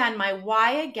back then, my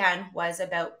why again was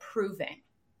about proving,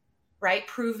 right?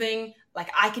 Proving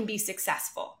like I can be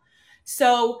successful.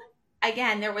 So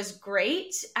again, there was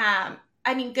great.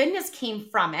 Goodness came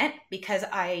from it because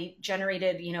I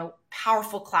generated,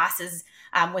 powerful classes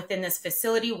within this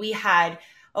facility. We had,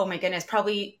 oh my goodness,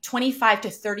 probably 25 to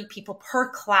 30 people per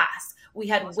class. We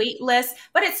had wait lists,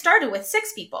 but it started with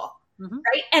 6 people, mm-hmm.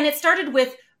 right? And it started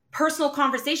with personal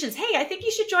conversations. Hey, I think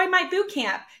you should join my boot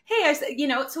camp. Hey,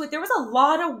 so there was a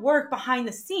lot of work behind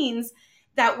the scenes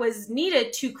that was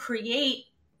needed to create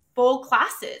full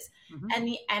classes. Mm-hmm. And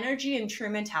the energy in True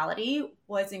Mentality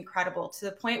was incredible to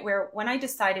the point where when I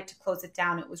decided to close it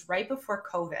down, it was right before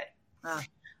COVID.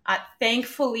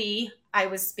 Thankfully, I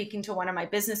was speaking to one of my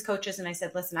business coaches and I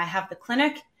said, listen, I have the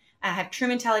clinic, I have True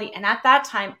Mentality. And at that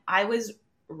time, I was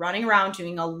running around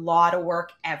doing a lot of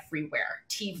work everywhere,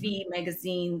 TV,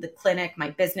 magazine, the clinic, my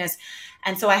business.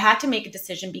 And so I had to make a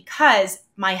decision because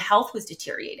my health was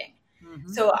deteriorating.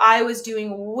 Mm-hmm. So I was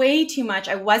doing way too much.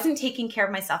 I wasn't taking care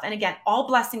of myself. And again, all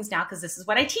blessings now, because this is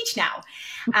what I teach now.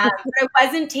 But I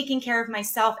wasn't taking care of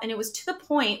myself. And it was to the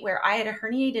point where I had a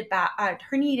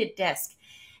herniated disc.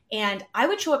 And I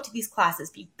would show up to these classes,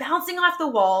 be bouncing off the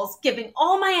walls, giving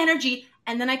all my energy.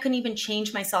 And then I couldn't even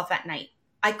change myself at night.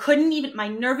 My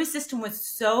nervous system was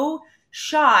so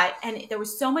shot and there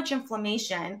was so much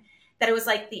inflammation that it was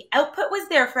like the output was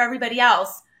there for everybody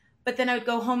else. But then I would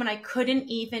go home and I couldn't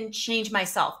even change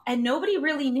myself and nobody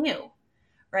really knew,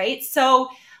 right? So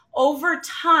over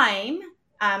time,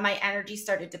 my energy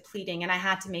started depleting and I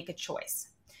had to make a choice.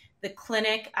 The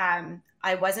clinic,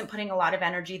 I wasn't putting a lot of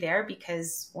energy there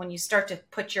because when you start to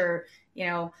put your,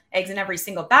 eggs in every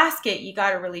single basket, you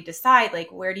got to really decide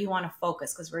like, where do you want to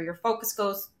focus? Because where your focus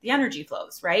goes, the energy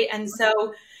flows, right? And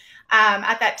so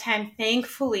at that time,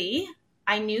 thankfully,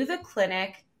 I knew the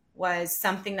clinic was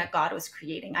something that God was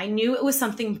creating. I knew it was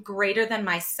something greater than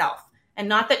myself. And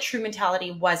not that True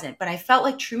Mentality wasn't, but I felt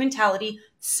like True Mentality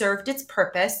served its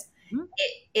purpose. Mm-hmm.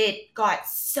 It got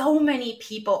so many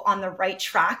people on the right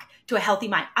track to a healthy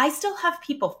mind. I still have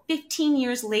people 15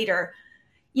 years later,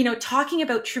 talking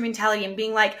about True Mentality and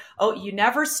being like, oh, you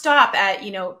never stop at,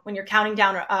 when you're counting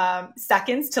down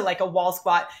seconds to like a wall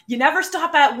squat, you never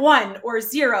stop at 1 or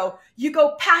 0. You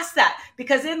go past that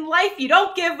because in life, you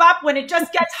don't give up when it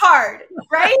just gets hard,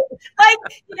 right? They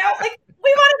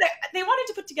wanted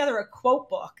to put together a quote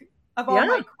book of all my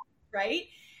quotes, right?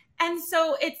 And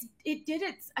so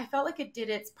I felt like it did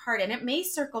its part and it may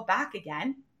circle back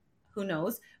again, who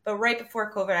knows? But right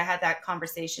before COVID, I had that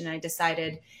conversation and I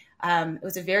decided, it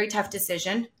was a very tough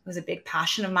decision. It was a big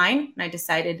passion of mine. And I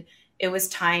decided it was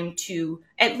time to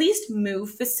at least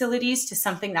move facilities to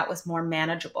something that was more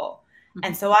manageable. Mm-hmm.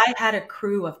 And so I had a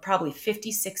crew of probably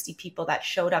 50, 60 people that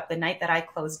showed up the night that I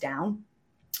closed down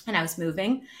and I was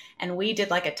moving. And we did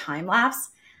like a time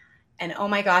lapse. And oh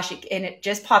my gosh, it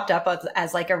just popped up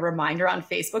as like a reminder on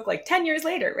Facebook, like 10 years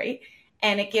later, right?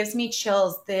 And it gives me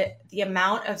chills, the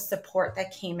amount of support that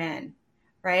came in.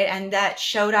 Right. And that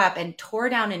showed up and tore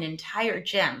down an entire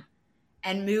gym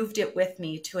and moved it with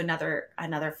me to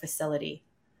another facility.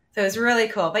 So it was really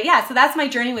cool. But yeah, so that's my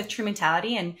journey with True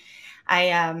Mentality. And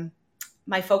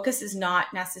my focus is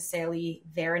not necessarily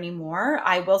there anymore.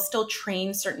 I will still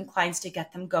train certain clients to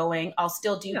get them going. I'll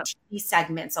still do TV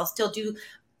segments. I'll still do,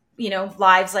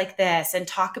 lives like this and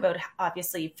talk about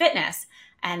obviously fitness.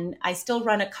 And I still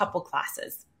run a couple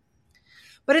classes.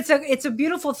 But it's a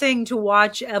beautiful thing to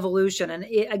watch evolution. And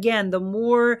again, the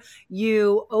more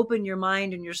you open your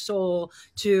mind and your soul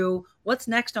to what's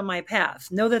next on my path,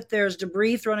 know that there's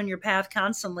debris thrown in your path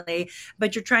constantly,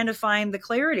 but you're trying to find the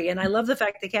clarity. And I love the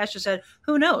fact that Kasia said,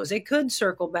 who knows, it could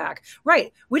circle back.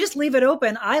 Right. We just leave it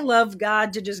open. I love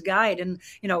God to just guide. And,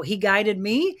 he guided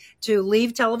me to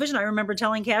leave television. I remember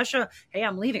telling Kasia, hey,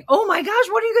 I'm leaving. Oh my gosh,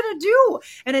 what are you going to do?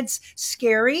 And it's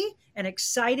scary and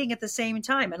exciting at the same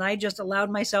time. And I just allowed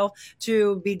myself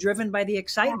to be driven by the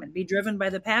excitement, be driven by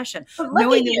the passion,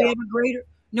 knowing that we have a greater,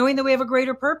 knowing that we have a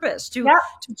greater purpose to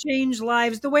change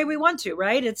lives the way we want to,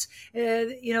 right? It's,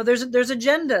 there's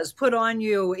agendas put on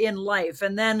you in life.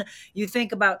 And then you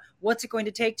think about what's it going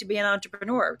to take to be an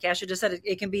entrepreneur. Kasia just said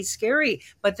it can be scary,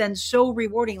 but then so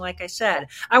rewarding, like I said.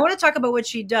 I want to talk about what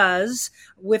she does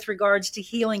with regards to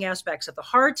healing aspects of the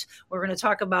heart. We're going to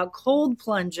talk about cold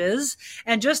plunges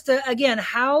and just, again,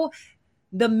 how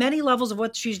the many levels of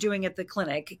what she's doing at the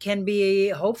clinic can be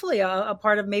hopefully a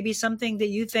part of maybe something that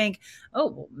you think, oh,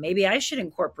 well, maybe I should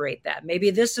incorporate that.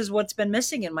 Maybe this is what's been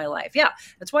missing in my life. Yeah,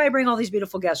 that's why I bring all these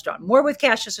beautiful guests on. More with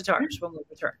Kasia Sitarz when we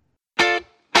return.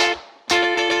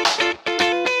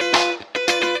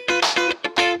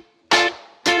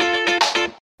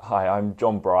 Hi, I'm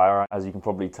John Breyer. As you can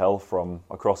probably tell from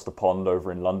across the pond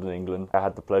over in London, England, I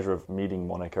had the pleasure of meeting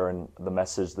Monica, and the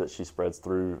message that she spreads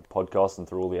through podcasts and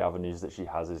through all the avenues that she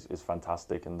has is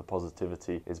fantastic, and the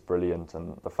positivity is brilliant,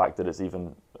 and the fact that it's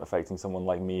even affecting someone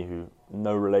like me who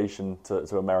no relation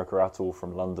to America at all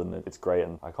from London, it's great,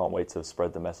 and I can't wait to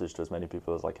spread the message to as many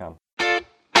people as I can.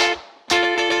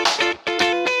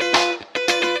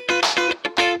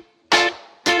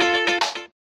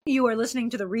 You are listening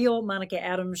to The Real Monica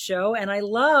Adams Show, and I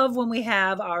love when we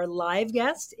have our live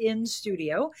guests in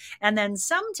studio, and then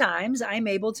sometimes I'm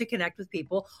able to connect with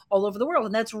people all over the world,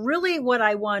 and that's really what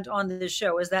I want on this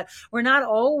show, is that we're not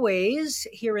always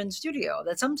here in studio,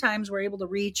 that sometimes we're able to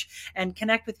reach and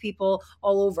connect with people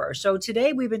all over. So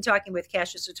today we've been talking with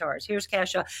Kasia Sitarz. Here's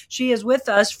Kasia. She is with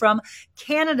us from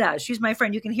Canada. She's my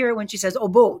friend. You can hear it when she says, "a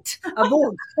boat."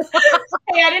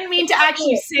 Hey, I didn't mean to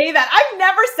actually say that. I've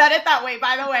never said it that way,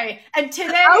 by the way. And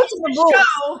today on the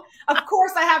show, of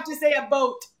course, I have to say a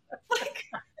boat.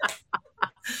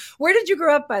 Where did you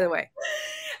grow up, by the way?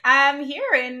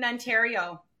 Here in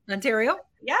Ontario. Ontario?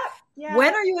 Yeah.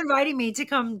 When are you inviting me to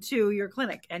come to your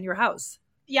clinic and your house?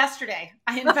 Yesterday,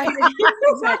 I invited you.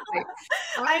 Exactly.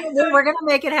 We're going to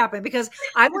make it happen, because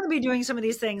I want to be doing some of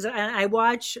these things. And I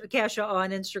watch Kasia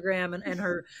on Instagram and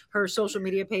her social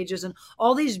media pages and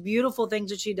all these beautiful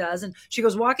things that she does. And she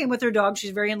goes walking with her dog.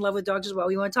 She's very in love with dogs as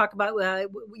well. You want to talk about,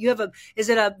 you have is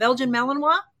it a Belgian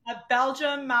Malinois? A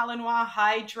Belgian Malinois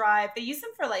high drive. They use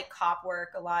them for like cop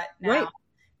work a lot now. Right.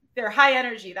 They're high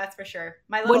energy, that's for sure.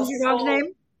 What is your dog's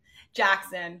name?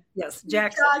 Jackson. Yes,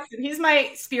 Jackson. He's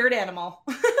my spirit animal.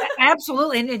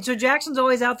 Absolutely. And so Jackson's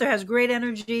always out there, has great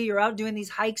energy. You're out doing these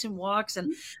hikes and walks,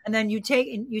 and then you take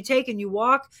and you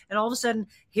walk, and all of a sudden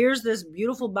here's this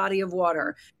beautiful body of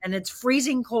water, and it's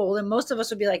freezing cold. And most of us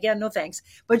would be like, yeah, no thanks.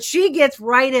 But she gets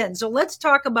right in. So let's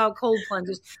talk about cold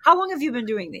plunges. How long have you been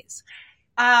doing these?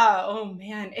 Oh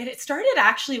man, it started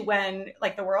actually when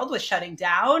like the world was shutting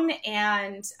down,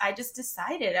 and I just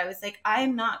decided, I was like,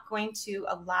 I'm not going to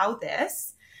allow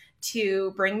this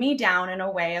to bring me down in a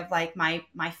way of like my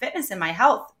fitness and my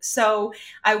health. So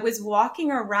I was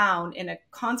walking around in a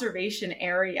conservation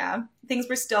area. Things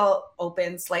were still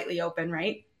open, slightly open,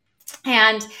 right?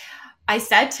 And I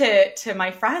said to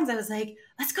my friends, I was like,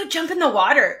 let's go jump in the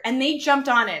water. And they jumped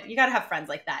on it. You got to have friends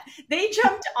like that. They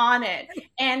jumped on it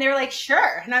and they were like,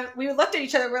 sure. And we looked at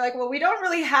each other. We're like, well, we don't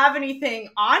really have anything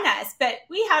on us, but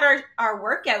we had our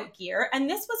workout gear. And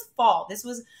this was fall. This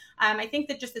was, I think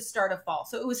that just the start of fall.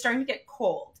 So it was starting to get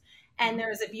cold. And there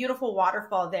was a beautiful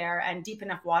waterfall there and deep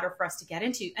enough water for us to get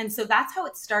into. And so that's how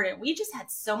it started. We just had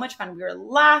so much fun. We were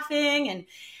laughing.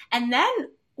 And then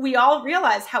we all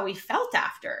realized how we felt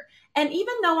after. And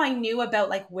even though I knew about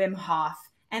like Wim Hof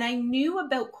and I knew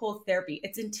about cold therapy,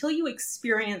 it's until you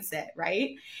experience it,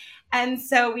 right? And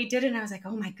so we did it and I was like,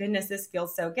 oh my goodness, this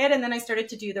feels so good. And then I started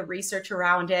to do the research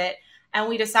around it and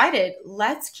we decided,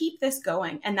 let's keep this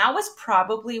going. And that was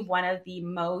probably one of the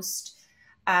most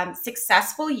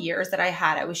successful years that I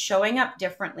had. I was showing up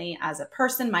differently as a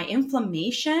person. My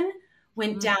inflammation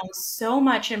went down so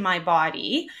much in my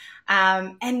body,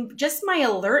 and just my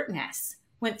alertness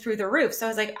went through the roof. So I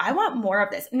was like, I want more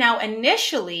of this. Now,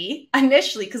 initially,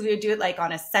 because we would do it like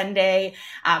on a Sunday,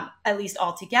 at least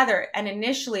all together. And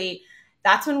initially,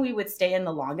 that's when we would stay in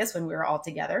the longest, when we were all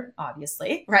together,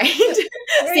 obviously, right?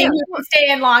 Seeing who would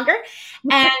stay in longer.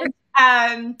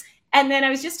 And then I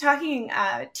was just talking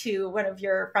to one of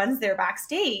your friends there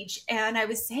backstage, and I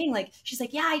was saying, like, she's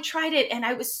like, yeah, I tried it, and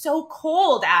I was so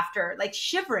cold after, like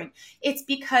shivering. It's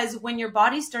because when your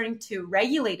body's starting to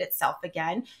regulate itself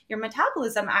again, your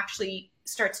metabolism actually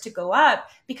starts to go up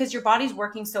because your body's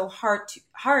working so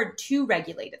hard to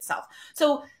regulate itself.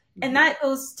 So, and that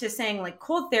goes to saying, like,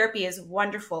 cold therapy is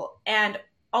wonderful. And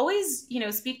always,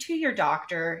 speak to your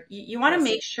doctor. You want to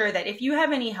make sure that if you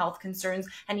have any health concerns,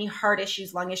 any heart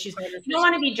issues, lung issues, you don't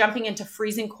want to be jumping into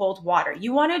freezing cold water.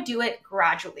 You want to do it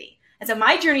gradually. And so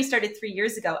my journey started 3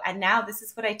 years ago, and now this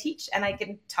is what I teach. And I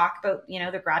can talk about,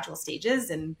 the gradual stages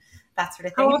and that sort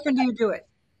of thing. How often do you do it?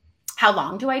 How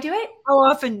long do I do it? How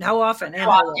often? And how often?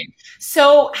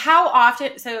 So how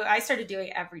often? So I started doing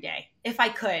it every day. If I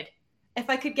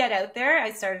could get out there,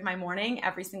 I started my morning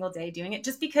every single day doing it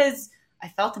just because I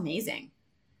felt amazing.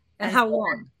 And how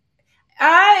long?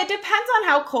 It depends on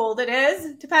how cold it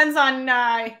is. Depends on,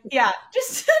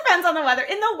 just depends on the weather.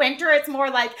 In the winter, it's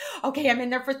more like, okay, I'm in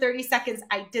there for 30 seconds.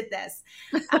 I did this.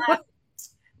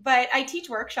 But I teach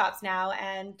workshops now,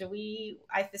 and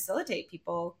I facilitate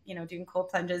people, doing cold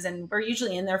plunges, and we're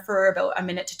usually in there for about a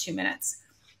minute to 2 minutes.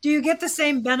 Do you get the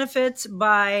same benefits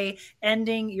by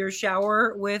ending your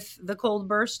shower with the cold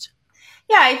burst?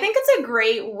 Yeah, I think it's a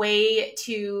great way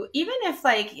to, even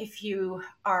if you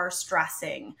are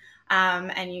stressing,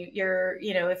 and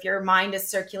if your mind is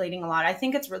circulating a lot, I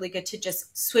think it's really good to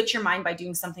just switch your mind by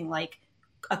doing something like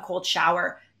a cold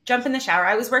shower. Jump in the shower.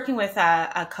 I was working with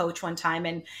a coach one time,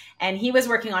 and he was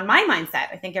working on my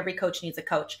mindset. I think every coach needs a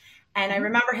coach. And I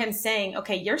remember him saying,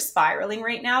 okay, you're spiraling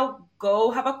right now. Go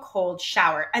have a cold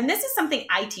shower. And this is something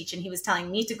I teach. And he was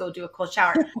telling me to go do a cold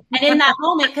shower. And in that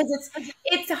moment, because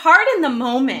it's hard in the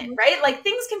moment, right? Like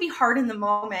things can be hard in the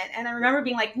moment. And I remember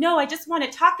being like, no, I just want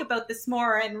to talk about this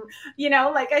more. And,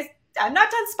 I'm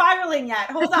not done spiraling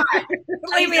yet. Hold on.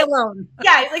 Leave me alone.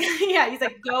 Yeah. He's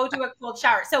like, go do a cold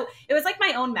shower. So it was like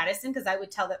my own medicine, because I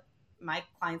would tell my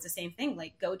clients the same thing,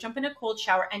 like go jump in a cold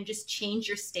shower and just change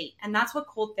your state. And that's what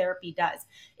cold therapy does.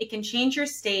 It can change your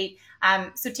state.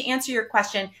 So to answer your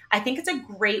question, I think it's a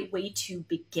great way to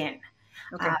begin.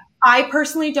 Okay. I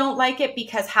personally don't like it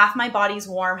because half my body's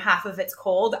warm, half of it's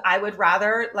cold. I would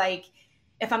rather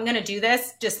if I'm going to do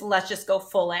this, let's just go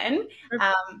full in.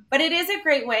 But it is a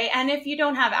great way. And if you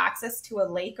don't have access to a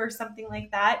lake or something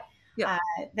like that,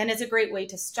 then it's a great way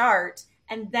to start.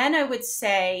 And then I would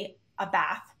say a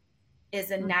bath is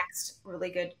the next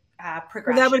really good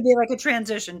progression. So that would be like a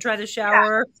transition. Try the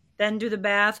shower, then do the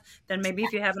bath. Then maybe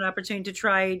if you have an opportunity to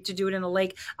try to do it in a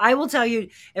lake. I will tell you,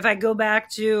 if I go back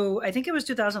to, I think it was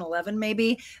 2011,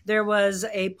 maybe, there was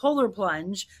a polar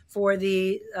plunge for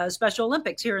the Special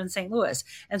Olympics here in St. Louis.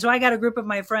 And so I got a group of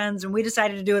my friends and we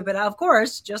decided to do it. But of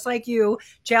course, just like you,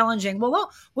 challenging.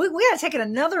 Well, we got to take it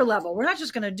another level. We're not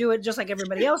just going to do it just like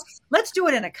everybody else. Let's do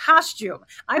it in a costume.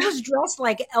 I was dressed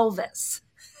like Elvis.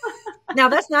 Now,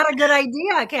 that's not a good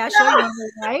idea, Kasia,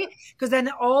 right? Because then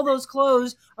all those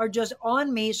clothes are just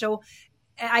on me. So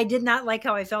I did not like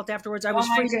how I felt afterwards. I was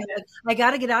freezing. I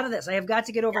got to get out of this. I have got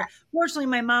to get over it. Fortunately,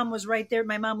 my mom was right there.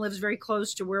 My mom lives very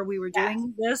close to where we were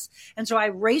doing this. And so I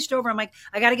raced over. I'm like,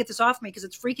 I got to get this off me because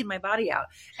it's freaking my body out.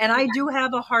 And I do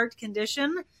have a heart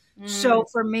condition. So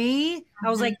for me, I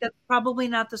was like, that's probably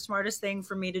not the smartest thing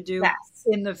for me to do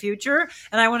in the future.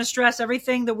 And I want to stress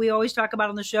everything that we always talk about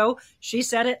on the show. She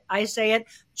said it. I say it.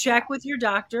 Check with your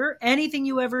doctor. Anything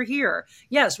you ever hear.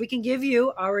 Yes, we can give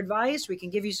you our advice. We can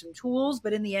give you some tools.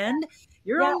 But in the end,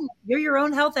 you're your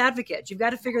own health advocate. You've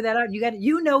got to figure that out.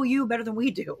 You know you better than we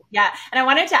do. Yeah. And I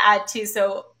wanted to add too.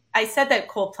 So I said that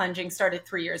cold plunging started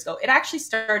 3 years ago. It actually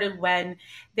started when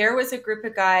there was a group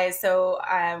of guys. So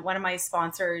one of my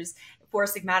sponsors, Four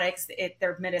Sigmatics,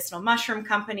 they're medicinal mushroom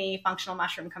company, functional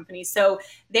mushroom company. So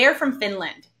they're from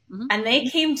Finland and they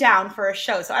came down for a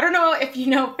show. So I don't know if you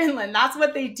know Finland, that's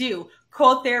what they do.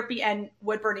 Cold therapy and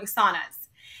wood burning saunas.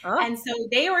 Oh. And so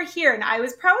they were here and I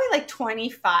was probably like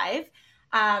 25.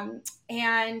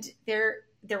 And there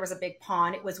was a big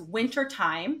pond. It was winter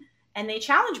time. And they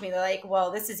challenged me. They're like,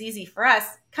 well, this is easy for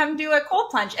us. Come do a cold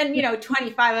plunge. And,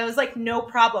 25, I was like, no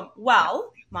problem.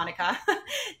 Well, Monica,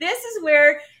 this is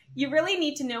where you really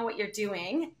need to know what you're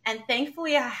doing. And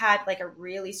thankfully, I had like a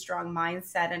really strong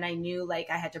mindset. And I knew like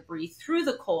I had to breathe through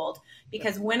the cold.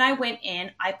 Because when I went in,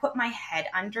 I put my head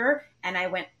under and I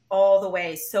went all the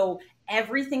way. So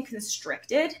everything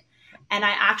constricted. And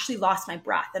I actually lost my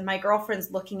breath. And my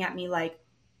girlfriend's looking at me like,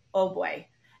 oh boy.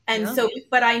 And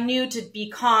but I knew to be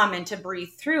calm and to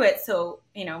breathe through it. So,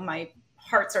 my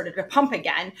heart started to pump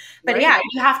again. But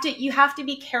you have to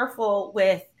be careful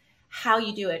with how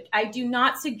you do it. I do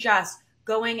not suggest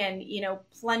going and,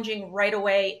 plunging right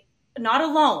away, not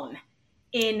alone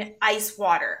in ice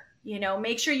water.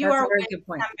 Make sure you are with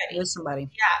somebody. With somebody.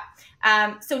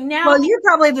 Yeah. So now. Well, you're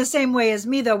probably the same way as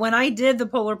me, though. When I did the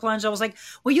polar plunge, I was like,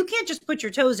 well, you can't just put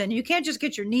your toes in. You can't just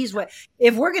get your knees wet.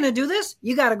 If we're going to do this,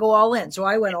 you got to go all in. So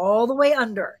I went all the way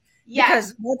under. Yeah.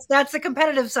 Because that's the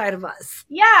competitive side of us.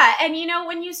 Yeah. And,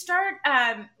 when you start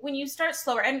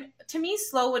slower, and to me,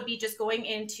 slow would be just going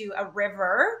into a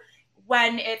river,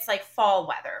 when it's like fall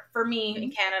weather. For me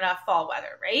in Canada, fall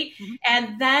weather, right?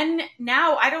 And then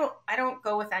now I don't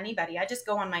go with anybody. I just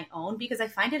go on my own because I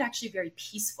find it actually very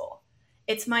peaceful.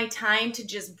 It's my time to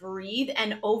just breathe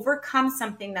and overcome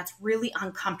something that's really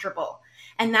uncomfortable.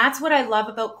 And that's what I love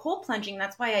about cold plunging.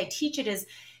 That's why I teach it is,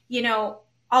 you know,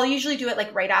 I'll usually do it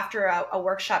like right after a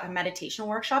workshop, a meditation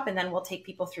workshop, and then we'll take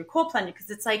people through cold plunging, because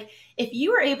it's like, if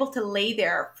you are able to lay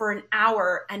there for an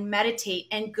hour and meditate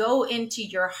and go into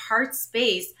your heart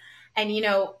space and, you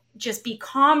know, just be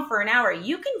calm for an hour,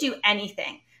 you can do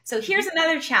anything. So here's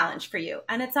another challenge for you,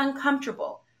 and it's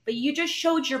uncomfortable, but you just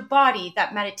showed your body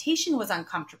that meditation was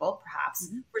uncomfortable, perhaps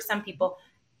for some people,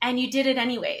 and you did it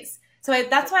anyways. So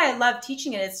that's why I love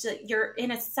teaching it. It's just, you're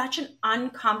in such an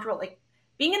uncomfortable, like,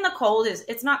 being in the cold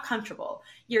it's not comfortable.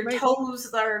 Your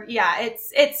toes are,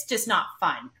 it's just not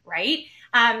fun, right?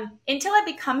 Until it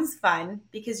becomes fun,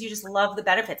 because you just love the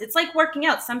benefits. It's like working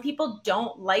out. Some people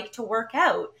don't like to work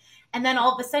out. And then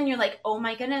all of a sudden you're like, oh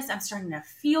my goodness, I'm starting to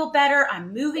feel better.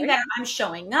 I'm moving better. I'm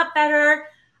showing up better.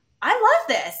 I love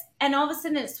this. And all of a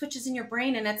sudden it switches in your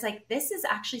brain and it's like, this is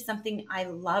actually something I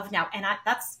love now. And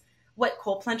that's what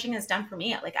cold plunging has done for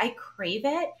me. Like, I crave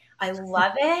it. I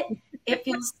love it. It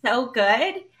feels so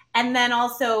good. And then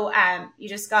also, you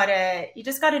just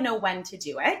gotta know when to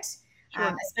do it,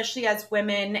 especially as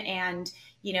women. And,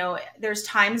 you know, there's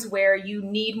times where you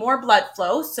need more blood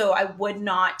flow. So I would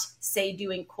not say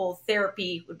doing cold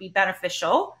therapy would be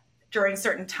beneficial during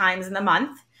certain times in the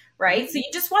month, right? So you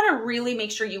just want to really make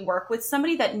sure you work with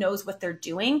somebody that knows what they're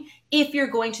doing if you're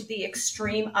going to the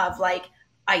extreme of like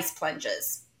ice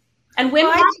plunges. And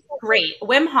Wim Hof is great.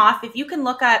 Wim Hof, if you can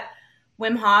look up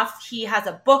Wim Hof, he has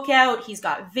a book out. He's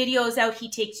got videos out.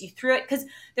 He takes you through it, because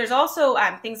there's also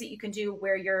things that you can do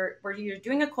where you're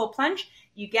doing a cold plunge.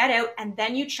 You get out and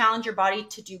then you challenge your body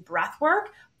to do breath work,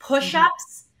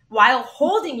 push-ups while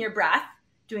holding your breath,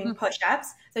 doing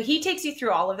push-ups. So he takes you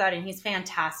through all of that, and he's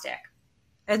fantastic.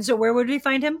 And so where would we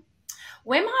find him?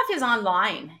 Wim Hof is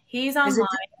online. He's online.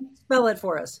 Spell it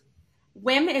for us.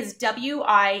 Wim is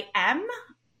WIM.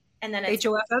 And then it's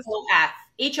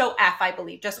HOF, I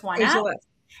believe, just one F.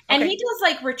 And he does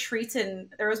like retreats, and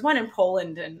there was one in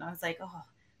Poland, and I was like, oh,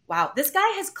 wow, this guy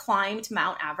has climbed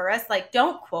Mount Everest. Like,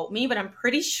 don't quote me, but I'm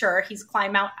pretty sure he's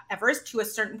climbed Mount Everest to a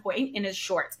certain point in his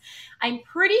shorts. I'm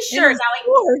pretty sure.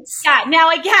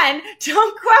 Now again,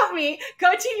 don't quote me.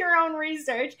 Go do your own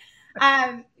research.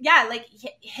 Like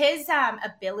his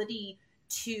ability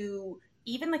to,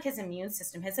 even like his immune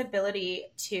system, his ability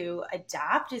to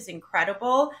adapt is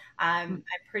incredible. I'm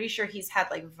pretty sure he's had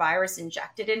like virus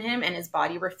injected in him and his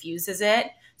body refuses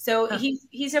it. So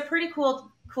he's a pretty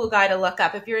cool guy to look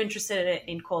up if you're interested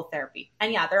in cold therapy.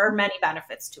 And yeah, there are many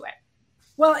benefits to it.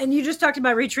 Well, and you just talked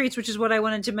about retreats, which is what I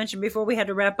wanted to mention before we had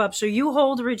to wrap up. So you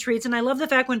hold retreats, and I love the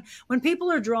fact when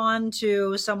people are drawn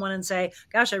to someone and say,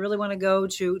 gosh, I really want to go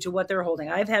to what they're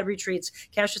holding. I've had retreats.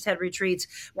 Kasia's had retreats.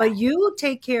 But you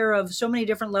take care of so many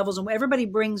different levels, and everybody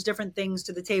brings different things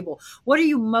to the table. What are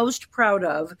you most proud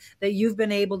of that you've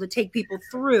been able to take people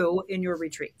through in your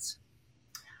retreats?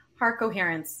 Heart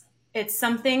coherence. It's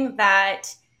something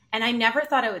that, and I never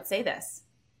thought I would say this,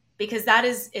 because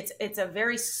it's a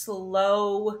very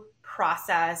slow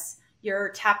process. You're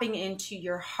tapping into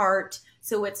your heart.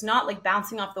 So it's not like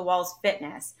bouncing off the walls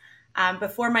fitness.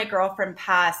 Before my girlfriend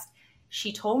passed,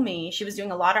 she told me she was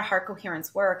doing a lot of heart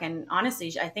coherence work. And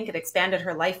honestly, I think it expanded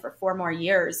her life for 4 more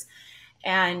years.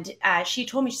 And she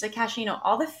told me, she's like, Kasia,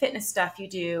 all the fitness stuff you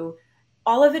do,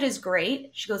 all of it is great.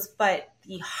 She goes, but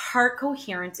the heart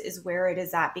coherence is where it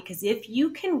is at. Because if you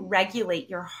can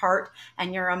regulate your heart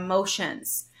and your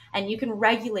emotions, and you can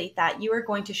regulate that, you are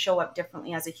going to show up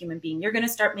differently as a human being. You're going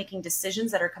to start making decisions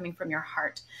that are coming from your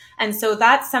heart. And so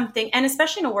that's something, and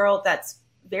especially in a world that's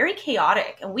very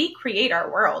chaotic, and we create our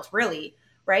world, really,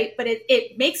 right? But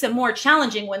it makes it more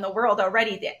challenging when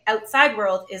the outside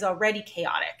world is already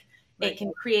chaotic. Right. It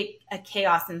can create a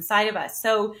chaos inside of us.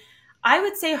 So I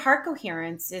would say heart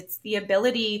coherence, it's the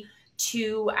ability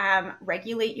to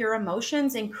regulate your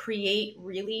emotions and create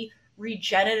really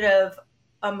regenerative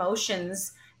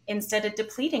emotions instead of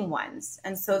depleting ones.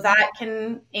 And so that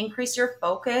can increase your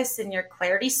focus and your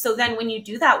clarity. So then when you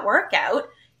do that workout,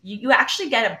 you actually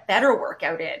get a better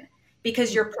workout in,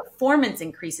 because your performance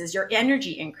increases, your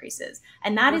energy increases.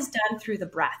 And that is done through the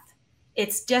breath.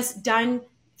 It's just done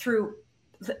through,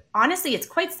 honestly, it's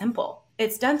quite simple.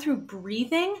 It's done through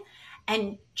breathing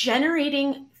and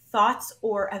generating thoughts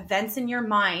or events in your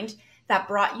mind that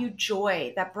brought you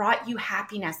joy, that brought you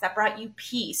happiness, that brought you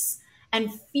peace, and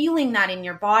feeling that in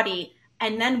your body,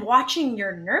 and then watching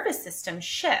your nervous system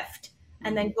shift,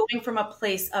 and then going from a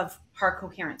place of heart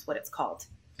coherence, what it's called.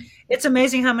 It's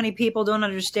amazing how many people don't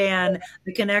understand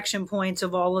the connection points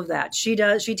of all of that. She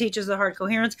does. She teaches the heart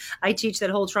coherence. I teach that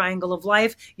whole triangle of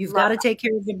life. You've got to take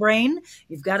care of the brain.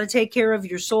 You've got to take care of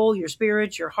your soul, your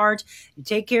spirit, your heart. You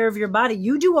take care of your body.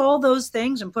 You do all those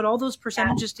things and put all those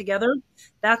percentages together.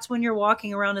 That's when you're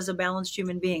walking around as a balanced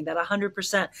human being, that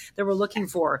 100% that we're looking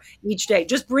for each day.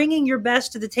 Just bringing your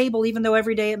best to the table, even though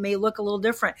every day it may look a little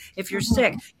different. If you're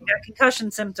sick, you got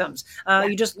concussion symptoms,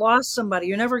 you just lost somebody,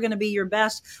 you're never going to be your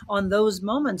best on those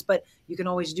moments, but you can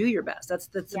always do your best. That's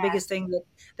the biggest thing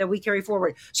that we carry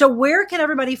forward. So where can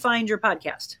everybody find your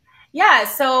podcast? Yeah,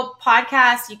 so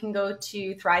podcasts, you can go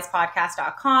to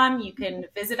thrivespodcast.com. You can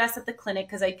visit us at the clinic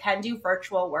because I can do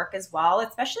virtual work as well,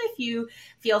 especially if you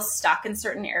feel stuck in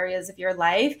certain areas of your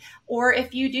life, or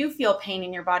if you do feel pain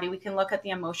in your body, we can look at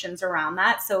the emotions around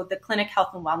that. So the clinic,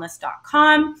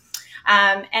 healthandwellness.com.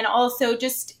 And also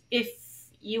just if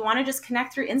you want to just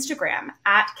connect through Instagram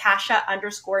at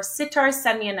Kasia_Sitarz,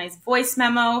 send me a nice voice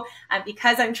memo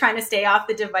because I'm trying to stay off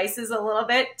the devices a little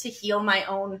bit to heal my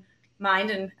own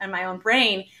mind and my own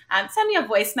brain. Send me a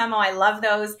voice memo. I love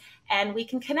those and we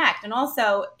can connect. And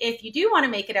also if you do want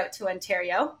to make it out to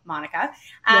Ontario, Monica,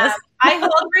 yes. I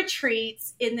hold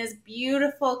retreats in this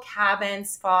beautiful cabin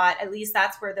spot. At least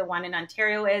that's where the one in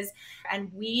Ontario is.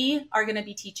 And we are going to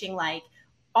be teaching like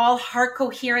all heart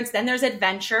coherence. Then there's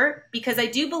adventure, because I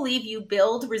do believe you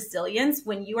build resilience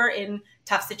when you are in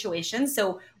tough situations.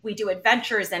 So we do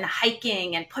adventures and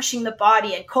hiking and pushing the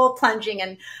body and cold plunging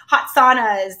and hot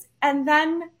saunas, and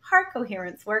then heart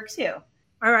coherence work too.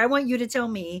 All right, I want you to tell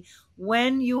me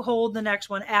when you hold the next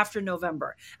one after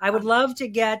November. I would love to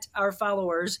get our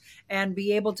followers and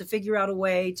be able to figure out a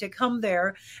way to come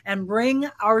there and bring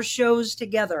our shows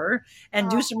together and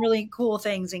do some really cool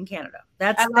things in Canada.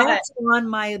 That's on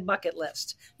my bucket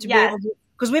list to be able to,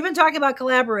 because we've been talking about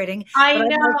collaborating. I know. I'd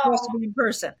like for us to be in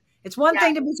person. It's one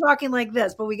thing to be talking like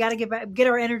this, but we got to get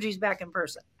our energies back in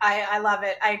person. I love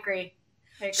it. I agree.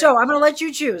 So I'm going to let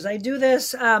you choose. I do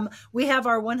this. We have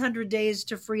our 100 Days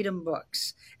to Freedom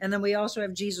books, and then we also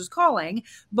have Jesus Calling,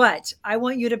 but I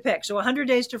want you to pick. So 100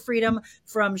 Days to Freedom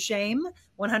from shame,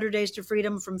 100 Days to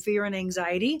Freedom from fear and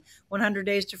anxiety, 100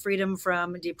 Days to Freedom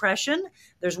from depression.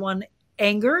 There's one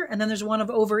anger, and then there's one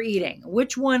of overeating.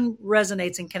 Which one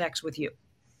resonates and connects with you?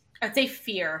 I'd say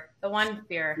fear. The one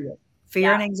fear.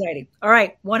 Fear and anxiety. All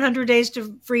right. 100 Days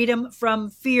to Freedom from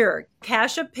Fear.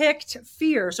 Kasia picked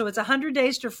Fear. So it's 100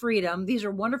 Days to Freedom. These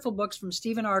are wonderful books from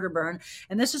Stephen Arterburn.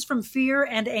 And this is from fear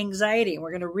and anxiety.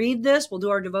 We're going to read this. We'll do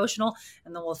our devotional,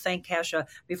 and then we'll thank Kasia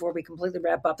before we completely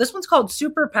wrap up. This one's called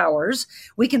Superpowers.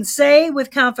 We can say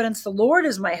with confidence, the Lord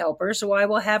is my helper, so I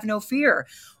will have no fear.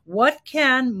 What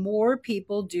can more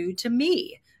people do to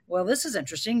me? Well, this is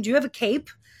interesting. Do you have a cape?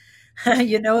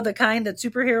 You know, the kind that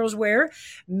superheroes wear.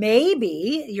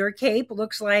 Maybe your cape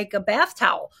looks like a bath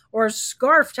towel or a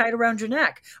scarf tied around your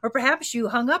neck, or perhaps you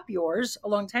hung up yours a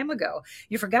long time ago.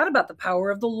 You forgot about the power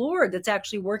of the Lord that's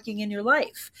actually working in your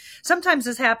life. Sometimes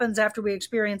this happens after we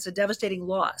experience a devastating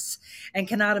loss and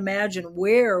cannot imagine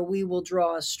where we will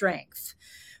draw strength.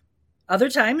 Other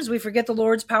times we forget the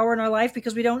Lord's power in our life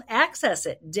because we don't access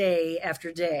it day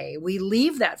after day. We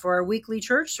leave that for our weekly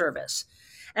church service.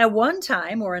 At one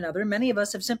time or another, many of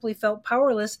us have simply felt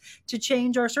powerless to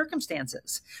change our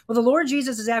circumstances. Well, the Lord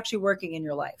Jesus is actually working in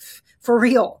your life. For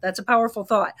real. That's a powerful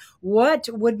thought. What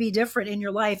would be different in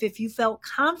your life if you felt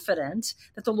confident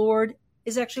that the Lord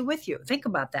is actually with you? Think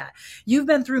about that. You've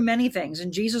been through many things,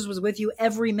 and Jesus was with you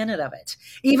every minute of it.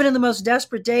 Even in the most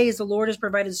desperate days, the Lord has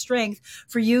provided strength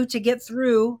for you to get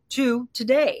through to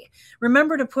today.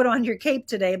 Remember to put on your cape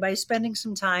today by spending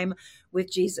some time with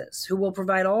Jesus, who will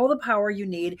provide all the power you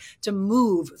need to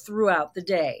move throughout the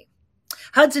day.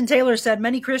 Hudson Taylor said,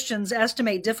 many Christians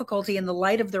estimate difficulty in the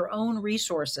light of their own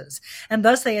resources, and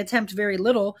thus they attempt very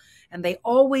little, and they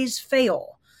always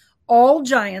fail. All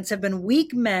giants have been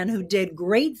weak men who did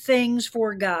great things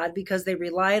for God because they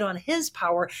relied on his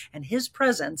power and his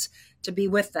presence to be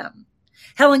with them.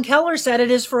 Helen Keller said,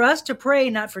 it is for us to pray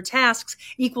not for tasks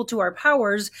equal to our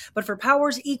powers, but for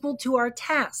powers equal to our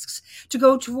tasks, to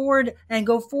go toward and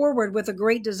go forward with a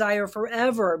great desire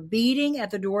forever beating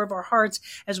at the door of our hearts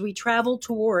as we travel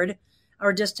toward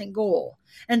our distant goal.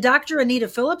 And Dr. Anita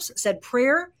Phillips said,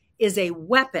 prayer is a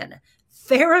weapon.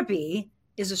 Therapy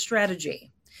is a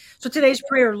strategy. So today's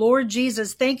prayer, Lord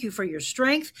Jesus, thank you for your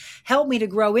strength. Help me to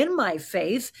grow in my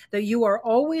faith that you are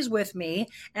always with me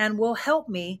and will help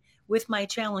me with my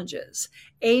challenges.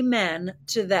 Amen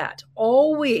to that.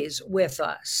 Always with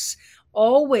us,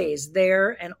 always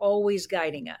there and always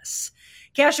guiding us.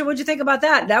 Kasia, what'd you think about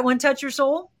that? That one touch your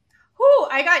soul? Ooh,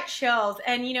 I got chills.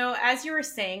 And, you know, as you were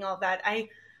saying all that,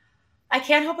 I I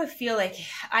can't help but feel like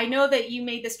I know that you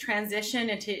made this transition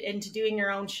into doing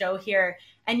your own show here,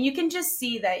 and you can just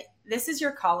see that this is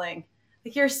your calling.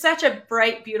 Like, you're such a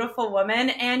bright, beautiful woman,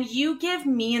 and you give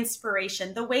me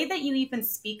inspiration. The way that you even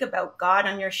speak about God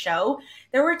on your show,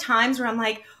 there were times where I'm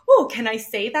like, oh, can I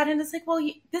say that? And it's like, well,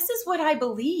 this is what I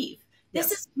believe.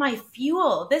 This is my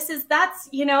fuel.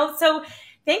 So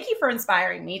thank you for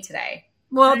inspiring me today.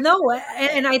 Well, no,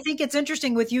 and I think it's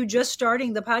interesting with you just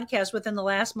starting the podcast within the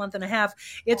last month and a half.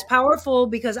 It's powerful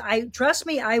because trust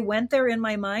me, I went there in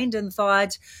my mind and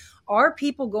thought, are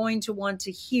people going to want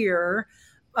to hear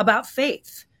about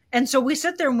faith? And so we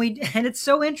sit there and it's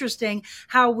so interesting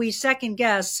how we second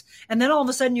guess. And then all of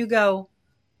a sudden you go,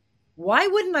 why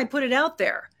wouldn't I put it out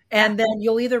there? And then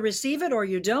you'll either receive it or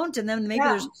you don't. And then maybe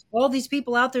there's all these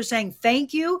people out there saying,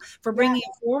 thank you for bringing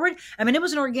it forward. I mean, it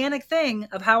was an organic thing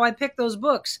of how I picked those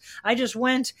books. I just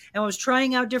went and was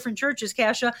trying out different churches,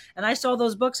 Kasia, and I saw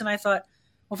those books and I thought,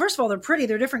 well, first of all, they're pretty.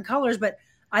 They're different colors. But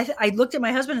I looked at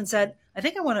my husband and said, I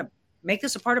think I want to make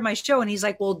this a part of my show. And he's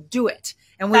like, well, do it.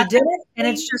 And we did it. And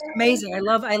it's just amazing. I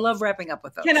love wrapping up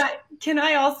with those. Can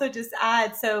I also just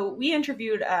add, so we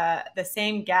interviewed the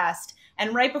same guest,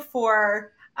 and right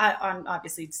before, on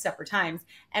obviously separate times,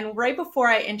 and right before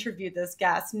I interviewed this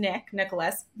guest,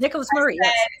 Nicholas Murray,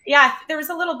 said, there was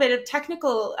a little bit of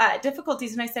technical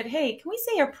difficulties, and I said, hey, can we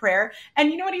say a prayer?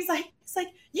 And you know what he's like? He's like,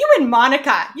 you and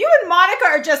Monica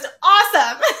are just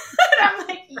awesome. And I'm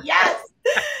like, yes.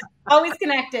 Always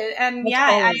connected. And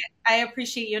I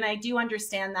appreciate you. And I do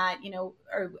understand that,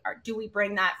 or do we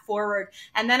bring that forward?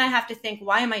 And then I have to think,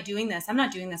 why am I doing this? I'm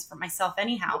not doing this for myself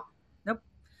anyhow. Nope.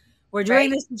 We're doing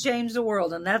this to change the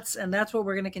world. And that's what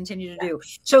we're going to continue to do.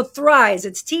 So Thrize,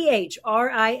 it's THRISE,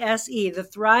 the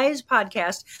Thrize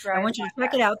podcast. I want you to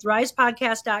check it out,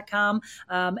 thrisepodcast.com.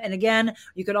 And again,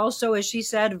 you could also, as she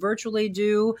said, virtually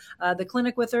do the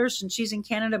clinic with her, since she's in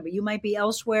Canada, but you might be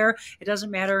elsewhere. It doesn't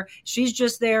matter. She's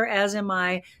just there, as am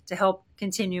I, to help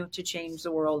continue to change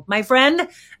the world. My friend,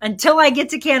 until I get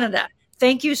to Canada,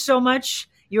 thank you so much.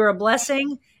 You're a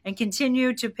blessing. And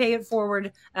continue to pay it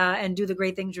forward and do the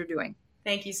great things you're doing.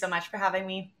 Thank you so much for having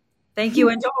me. Thank you.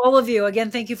 And to all of you,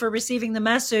 again, thank you for receiving the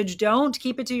message. Don't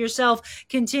keep it to yourself.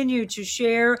 Continue to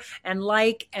share and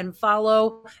like and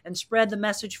follow and spread the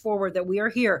message forward that we are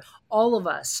here, all of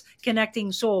us,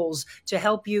 connecting souls to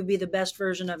help you be the best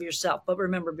version of yourself. But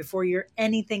remember, before you're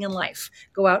anything in life,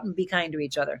 go out and be kind to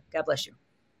each other. God bless you.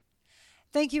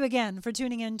 Thank you again for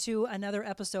tuning in to another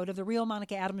episode of The Real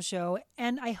Monica Adams Show,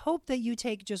 and I hope that you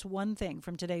take just one thing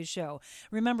from today's show.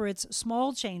 Remember, it's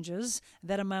small changes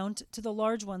that amount to the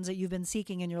large ones that you've been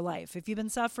seeking in your life. If you've been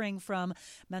suffering from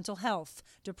mental health,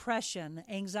 depression,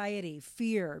 anxiety,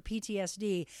 fear,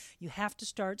 PTSD, you have to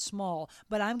start small.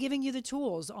 But I'm giving you the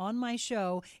tools on my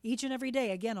show each and every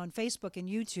day, again, on Facebook and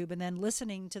YouTube, and then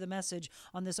listening to the message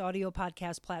on this audio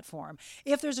podcast platform.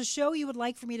 If there's a show you would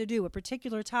like for me to do, a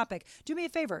particular topic, do me a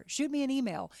favor, shoot me an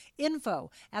email,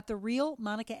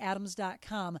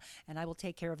 info@therealmonicaadams.com, and I will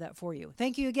take care of that for you.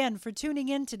 Thank you again for tuning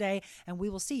in today, and we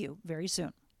will see you very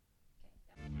soon.